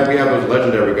 But we have those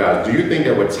legendary guys. Do you think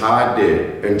that what Ty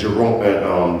did and Jerome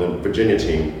and the Virginia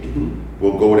team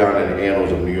will go down in the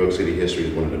annals of New York City history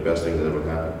as one of the best things that ever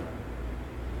happened?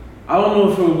 I don't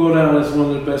know if it will go down as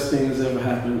one of the best things that ever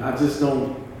happened.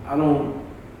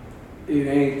 It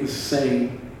ain't the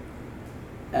same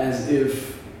as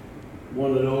if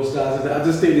one of those guys. I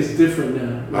just think it's different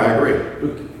now. I agree.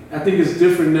 I think it's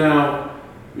different now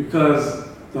because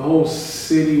the whole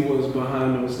city was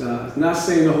behind those guys. Not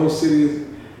saying the whole city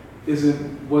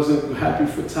wasn't happy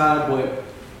for Ty, but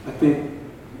I think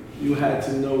you had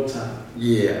to know Ty.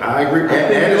 Yeah, I agree. I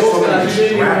think those guys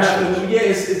didn't even have to. Yeah,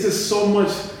 it's just so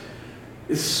much.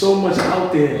 It's so much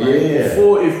out there. Like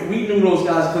before, if we knew those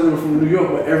guys because they were from New York,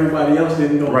 but everybody else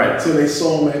didn't know until they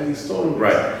saw them at these tournaments.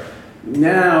 Right.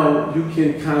 Now you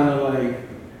can kind of like,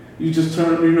 you just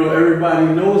turn, you know, everybody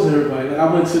knows everybody. Like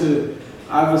I went to the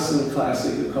Iverson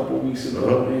Classic a couple of weeks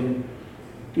ago, and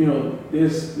you know,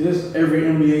 there's every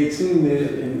NBA team there,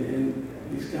 and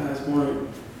these guys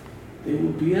they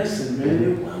were BSing,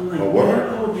 man. I'm like, man,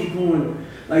 I would be going,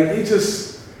 like they just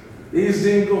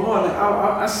didn't go hard. Like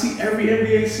I see every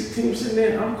NBA team sitting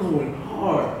there, I'm going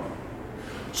hard.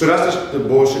 So that's just the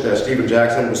bullshit that Steven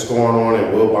Jackson was scoring on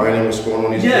and Will Bynum was scoring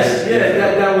on these games? Yes,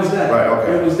 that was that. Right,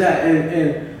 okay. It was that,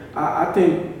 and I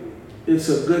think it's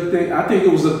a good thing. I think it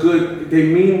was they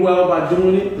mean well by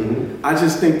doing it. I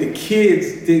just think the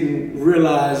kids didn't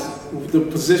realize the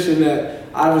position that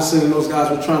Iverson and those guys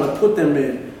were trying to put them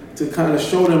in, to kind of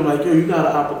show them like, yo, you got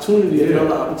an opportunity,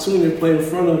 another opportunity to play in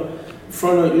front of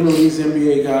you know these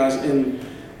NBA guys, and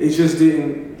they just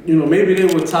didn't. You know, maybe they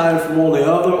were tired from all the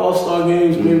other All-Star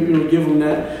games. Maybe you know, give them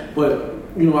that. But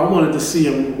you know, I wanted to see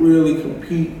them really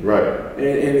compete. Right.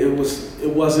 And it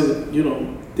wasn't. You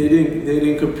know, they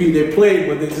didn't compete. They played,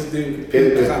 but they just didn't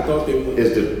compete because I thought they would.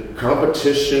 Is the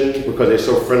competition, because they're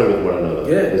so friendly with one another?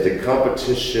 Yeah. Is the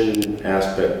competition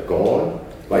aspect gone?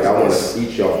 Like I want to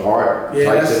eat your heart.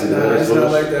 Yeah, it's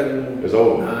not like that anymore. It's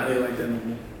over. Nah, it ain't like that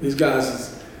anymore. These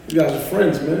guys are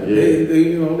friends, man.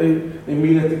 Yeah. They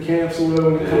meet at the camps or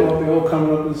whatever. They come up. They all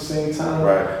coming up at the same time.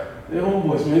 Right. They're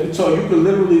homeboys, man. So you could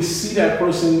literally see that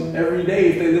person every day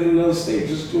if they live in another state.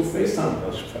 Just do a FaceTime.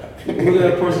 That's a fact. Look at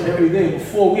that person every day.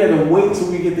 Before we had to wait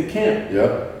till we get to camp.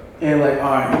 Yep. And like,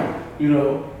 all right, you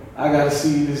know, I gotta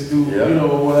see this dude, you know,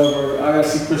 or whatever. I gotta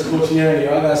see Chris Corchiani.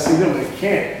 I gotta see them at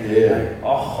camp. Yeah. Like,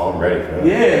 oh, I'm ready for that.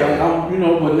 Yeah. Like I'm, you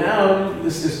know, but now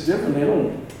it's different.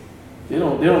 They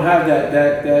don't have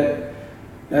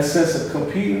that sense of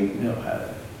competing. They don't have it.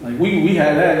 Like we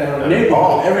had that in our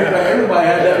neighborhood. Everybody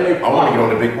had that in their park. I want to get on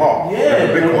the big park. Yeah,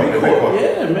 the big court.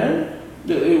 Yeah,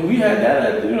 man. We had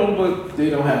that, but they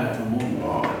don't have it no more.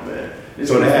 Oh man.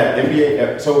 So they had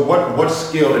NBA. So what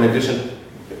skill in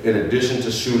addition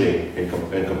to shooting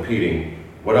and competing?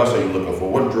 What else are you looking for?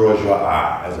 What draws your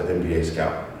eye as an NBA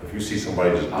scout? If you see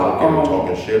somebody just dunking and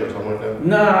talking shit or something like that?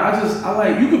 Nah, I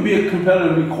like, you could be a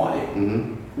competitor and be quiet.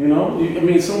 Mm-hmm. You know? I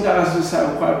mean, some guys just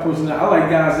have a quiet personality. I like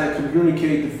guys that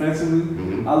communicate defensively.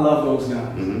 Mm-hmm. I love those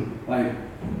guys. Mm-hmm. Like,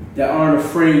 that aren't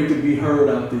afraid to be heard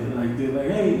out there. Like, they're like,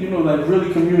 hey, like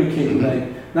really communicate. Mm-hmm.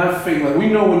 Like, not fake. Like, we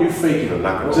know when you're faking.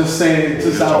 Just saying,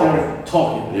 just out there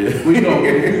talking. Yeah. We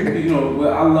know.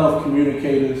 Well, I love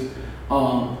communicators.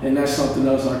 And that's something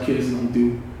else our kids don't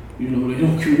do. They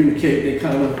don't communicate. They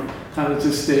kind of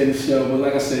just stay in the shell. But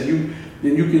like I said, you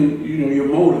can, your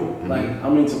motor. Mm-hmm. Like,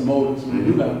 I'm into motors. When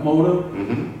you got a motor,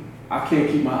 I can't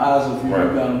keep my eyes off you. Right.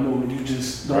 You got a motor. You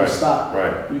just don't stop.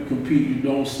 Right. You compete. You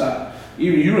don't stop.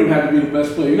 Even you don't have to be the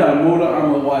best player. You got a motor.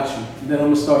 I'm gonna watch you. Then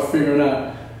I'm gonna start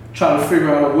trying to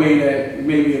figure out a way that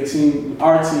maybe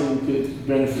our team could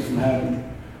benefit from having.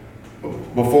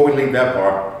 Before we leave that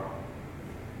part,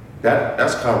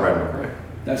 that's Conrad McRae.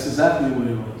 That's exactly what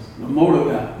it was. The motor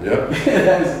guy. Yep.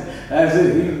 that's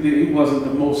it. He wasn't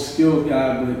the most skilled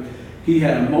guy, but he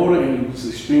had a motor and he was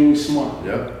extremely smart.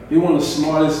 Yep. He was one of the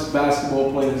smartest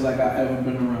basketball players like I've ever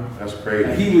been around. That's crazy.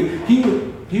 Like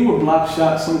he would block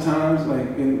shots sometimes, like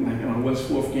on West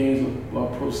 4th games or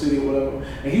Pro City or whatever,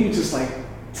 and he would just like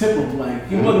tip them, like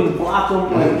he wouldn't block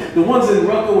them, like the ones in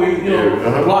Rucker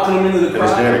where blocking them into the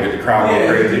crowd. To get the crowd going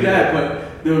crazy. He did that,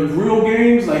 but the real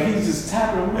games, like he's just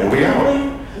tapping them. Like, we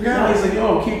out. Yeah. He's like,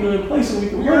 yo, I'm keeping it in place so we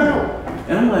can win.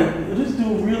 And I'm like, this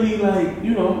dude really, like,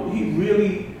 he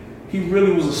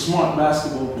really was a smart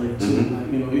basketball player too.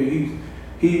 Like,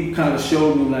 he kind of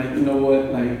showed me, like,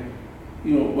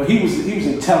 but he was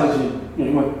intelligent. He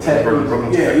went tech.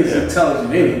 He's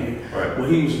intelligent anyway. Right. But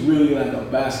he was really like a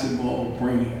basketball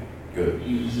brainiac. Good.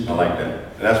 I like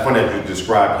that. And that's funny that you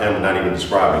described him and not even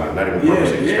describing him, not even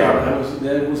purposely describing him.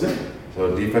 That was it.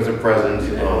 So defensive presence,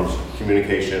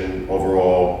 communication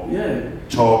overall,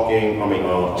 talking.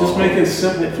 Just making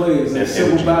simple plays, like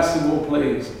simple basketball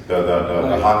plays.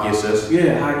 The hockey assist.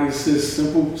 Yeah, hockey assist,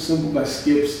 simple by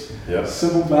skips. Yeah.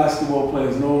 Simple basketball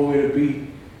plays, knowing where to be.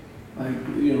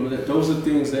 Like those are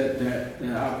things that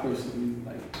I personally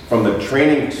like. From the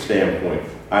training standpoint,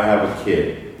 I have a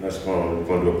kid that's going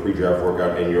to do a pre-draft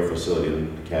workout in your facility,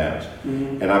 the Cavs,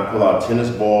 and I pull out tennis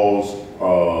balls,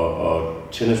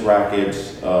 tennis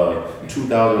rackets,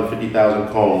 2,000, 50,000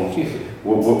 cones.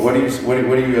 What do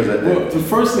you guys at? Well, the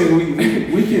first thing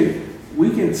we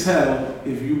can tell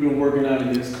if you've been working out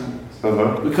against cones.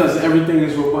 Because everything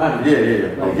is robotic.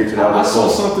 Yeah. Like, I saw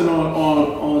something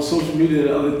on social media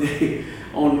the other day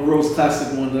on the ROSE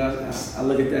CLASSIC one that I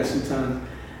look at that sometimes.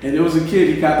 And there was a kid,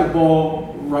 he got the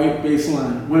ball right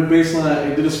baseline, went baseline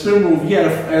and did a spin move. He had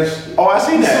I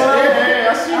seen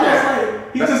that. I seen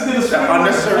that. He just did a spin move.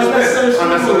 Unnecessary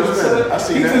spin. I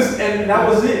seen that. And that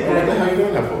was it. What the hell are you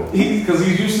doing that for? Because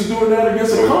he's used to doing that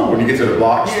against a cone. When you get to the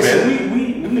block, spin.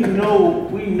 So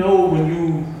we know when you.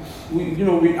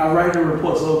 I write in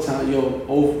reports all the time.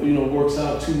 Works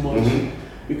out too much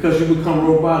because you become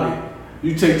robotic.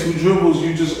 You take 2 dribbles,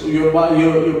 your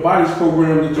body's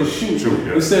programmed to just shoot.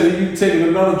 Instead of you taking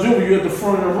another dribble, you're at the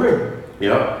front of the rim.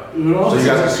 Yep. So you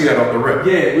guys can see that off the rip.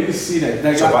 Yeah, we can see that.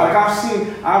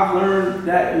 I've learned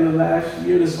that in the last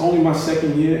year. This is only my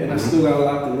 2nd year, and I still got a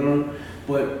lot to learn.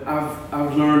 But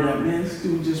I've learned that, man, this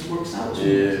dude just works out.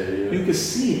 You can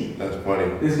see it. That's funny.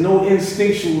 There's no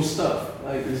instinctual stuff.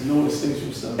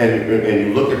 And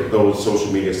you look at those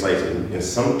social media sites, and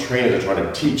some trainers are trying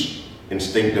to teach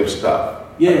instinctive stuff.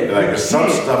 Yeah. Like there's some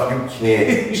stuff you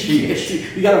can't teach.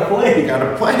 You gotta play. You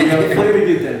gotta play to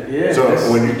get that. Yeah. So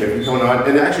if you come on,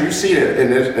 and actually you see that,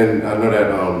 and I know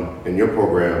that in your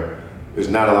program, there's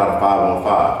not a lot of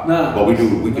 5-on-5. Nah. But we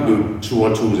can do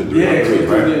 2-on-2s and 3-on-3s,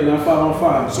 right? Yeah, not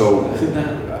 5-on-5. So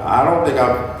I don't think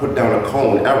I've put down a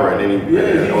cone ever on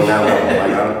that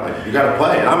level. Like, you gotta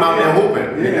play. And I'm out there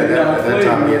hooping. At that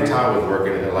time, me and Ty was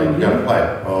working, and you gotta play.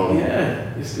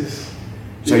 It's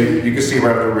so you can see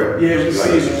right off the rip. Yeah, you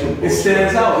see it. It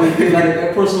stands out. Like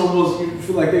that person almost, you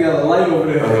feel like they got a light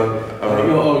over there.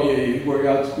 You work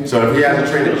out. So if he has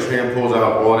a trainer pulls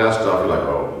out all that stuff, you're like,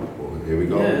 oh, here we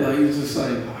go. Yeah, like he's just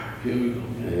like, here we go.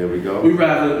 Man. Here we go. We'd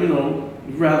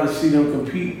rather see them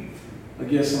compete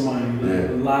against somebody, like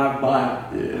a live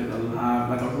body,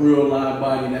 like a real live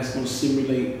body that's going to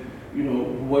simulate,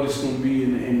 what it's going to be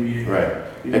in the NBA. Right.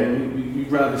 We'd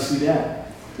rather see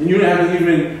that. And you don't have to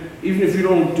even even if you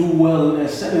don't do well in that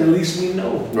setting, at least we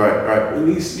know. Right, right. At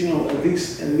least, you know, at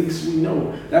least we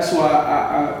know. That's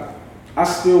why I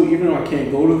still, even though I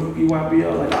can't go to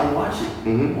EYBL, like I watch it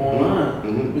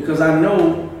online because I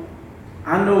know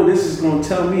this is going to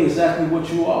tell me exactly what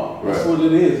you are. That's what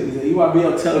it is. The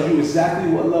EYBL tells you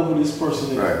exactly what level this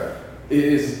person is. Right.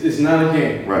 It's not a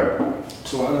game. Right.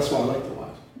 So that's why I like to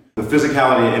watch. The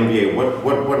physicality of NBA.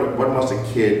 What must a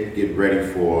kid get ready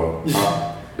for?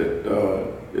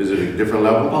 Is it a different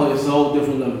level? Oh, it's a whole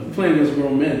different level. You're playing against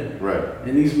grown men. Right.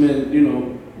 And these men, you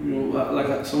know,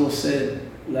 like someone said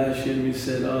last year, we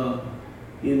said,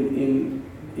 in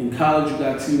college you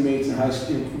got teammates, in high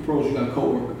school, in pros you got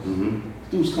coworkers.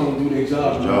 Dudes come and do their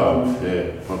job.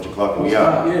 Punch the clock and we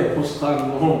out. Yeah, punch the clock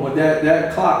and go home. But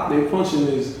that clock they punching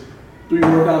is 3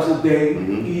 workouts a day,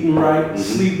 eating right,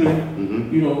 sleeping.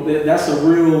 You know, that's a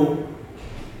real.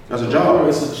 That's a job.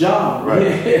 It's a job. Right.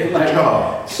 Yeah, like, a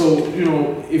job. So, you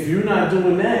know, if you're not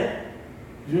doing that,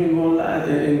 you ain't gonna lie.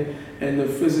 And the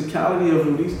physicality of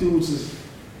them, these dudes is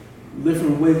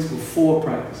lifting weights before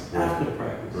practice, after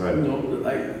practice. Right. You know,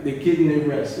 like they're getting their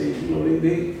rest.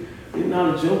 They're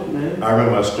not a joke, man. I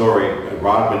remember a story.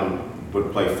 Rodman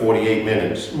would play 48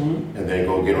 minutes and then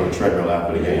go get on the treadmill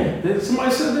after the game. Yeah.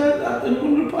 Somebody said that in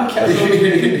one of the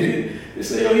podcasts. They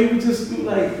say, oh, he would just do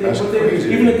like,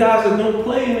 even the guys that don't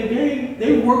play in the game,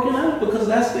 they working out because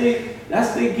that's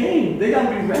their game. They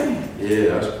gotta be ready.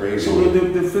 Yeah, that's crazy. So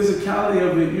the physicality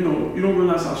of it, you know, you don't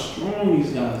realize how strong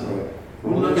these guys are.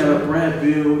 You look at Brad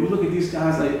Bill, you look at these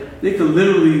guys like they could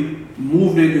literally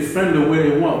move their defender where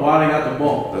they want while they got the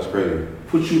ball. That's crazy.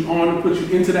 Put you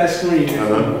into that screen. You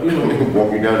know,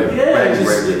 walk you down there. Yeah,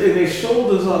 and their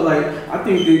shoulders are like, I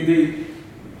think they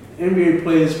NBA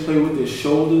players play with their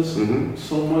shoulders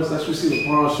so much. That's what you see.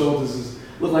 LeBron's shoulders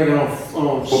look like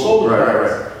on shoulder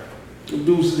pads. Right.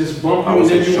 Dudes just bump you and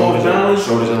then you off balance.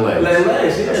 Shoulders and legs.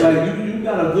 Legs, yeah. Like you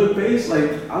got a good base.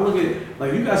 Like I look at,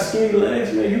 like you got skinny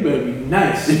legs, man. You better be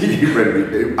nice. You better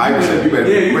be. I said you better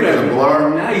be quick as a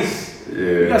blur. Nice. Yeah.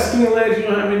 You got skinny legs. You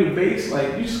don't have any base.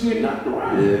 Like you just get knocked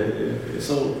around. Yeah.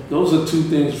 So those are two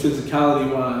things,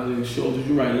 physicality wise, and shoulders.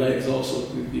 You're right. Legs also.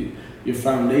 Your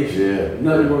foundation. Yeah.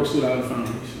 Nothing works without a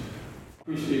foundation.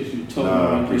 Appreciate you.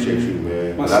 Appreciate you,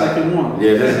 man. My second one.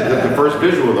 Yeah, that's the first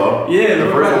visual though. Yeah,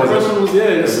 the first one was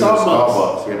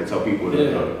Starbucks. We had to tell people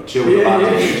to chill with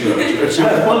the chill.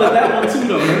 I wanted that one too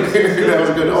though. That was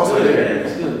good also. Yeah.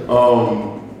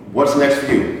 What's next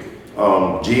for you?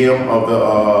 GM of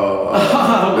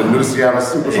the new Seattle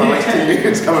Supersonics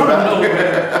team is coming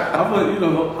back. I'm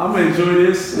gonna enjoy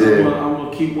this. I'm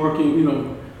gonna keep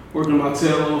working, working my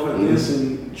tail off at this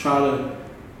and try to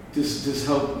just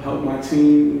help my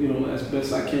team, as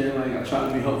best I can. Like I try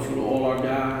to be helpful to all our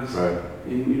guys. Right.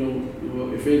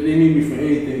 And if they need me for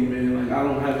anything, man, like I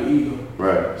don't have an ego.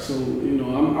 Right. So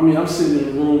I'm sitting in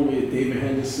a room with David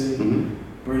Henderson,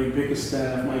 Bernie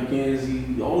Bickerstaff, Mike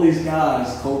Gansey, all these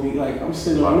guys, Kobe. Like I'm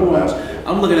sitting in a room.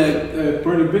 I'm looking at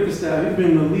Bernie Bickerstaff. He's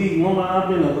been in the league longer than I've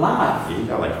been alive. Yeah, he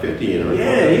got like 50 in it.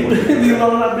 Yeah, he's been in the league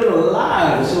longer than I've been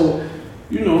alive. So.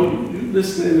 You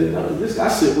listening to this, I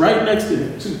sit right next to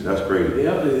him too. That's great.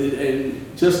 Yeah,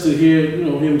 and just to hear,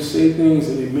 him say things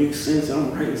and it makes sense.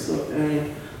 I'm writing stuff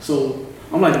down. So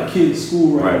I'm like a kid at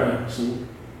school right now. So,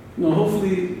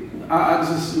 hopefully, I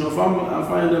just, if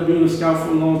I end up being a scout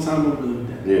for a long time, I'm good with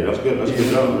that. Yeah, that's good. That's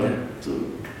good job, man. So,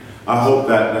 I hope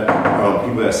that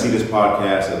people that see this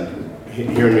podcast and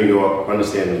here in New York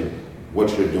understand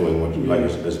what you're doing, what you like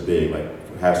is big. Like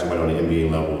have somebody on the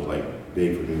NBA level is like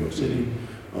big for New York City.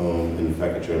 And the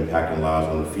fact that you're impacting lives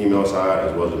on the female side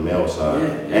as well as the male side,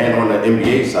 and on the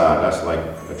NBA side, that's like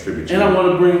a tribute to. And I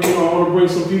want to bring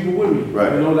some people with me.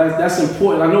 Right. That's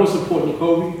important. I know it's important to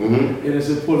Kobe, and it's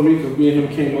important to me because me and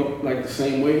him came up like the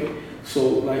same way. So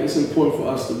like it's important for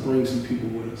us to bring some people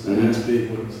with us, and that's big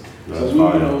with us. So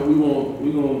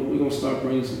we're gonna start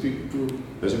bringing some people through.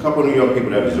 There's a couple of New York people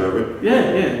that deserve it.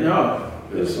 Yeah.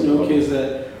 There's kids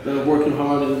that are working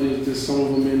hard, and there's some of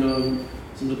them in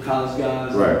some of the college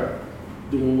guys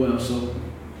doing well. So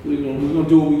we're gonna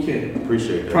do what we can.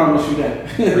 Appreciate that. Promise you that.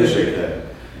 Appreciate that.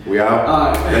 We out.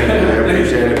 All right. Thank you, man.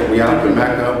 Appreciate it. We out. The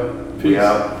MECCA. We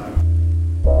out.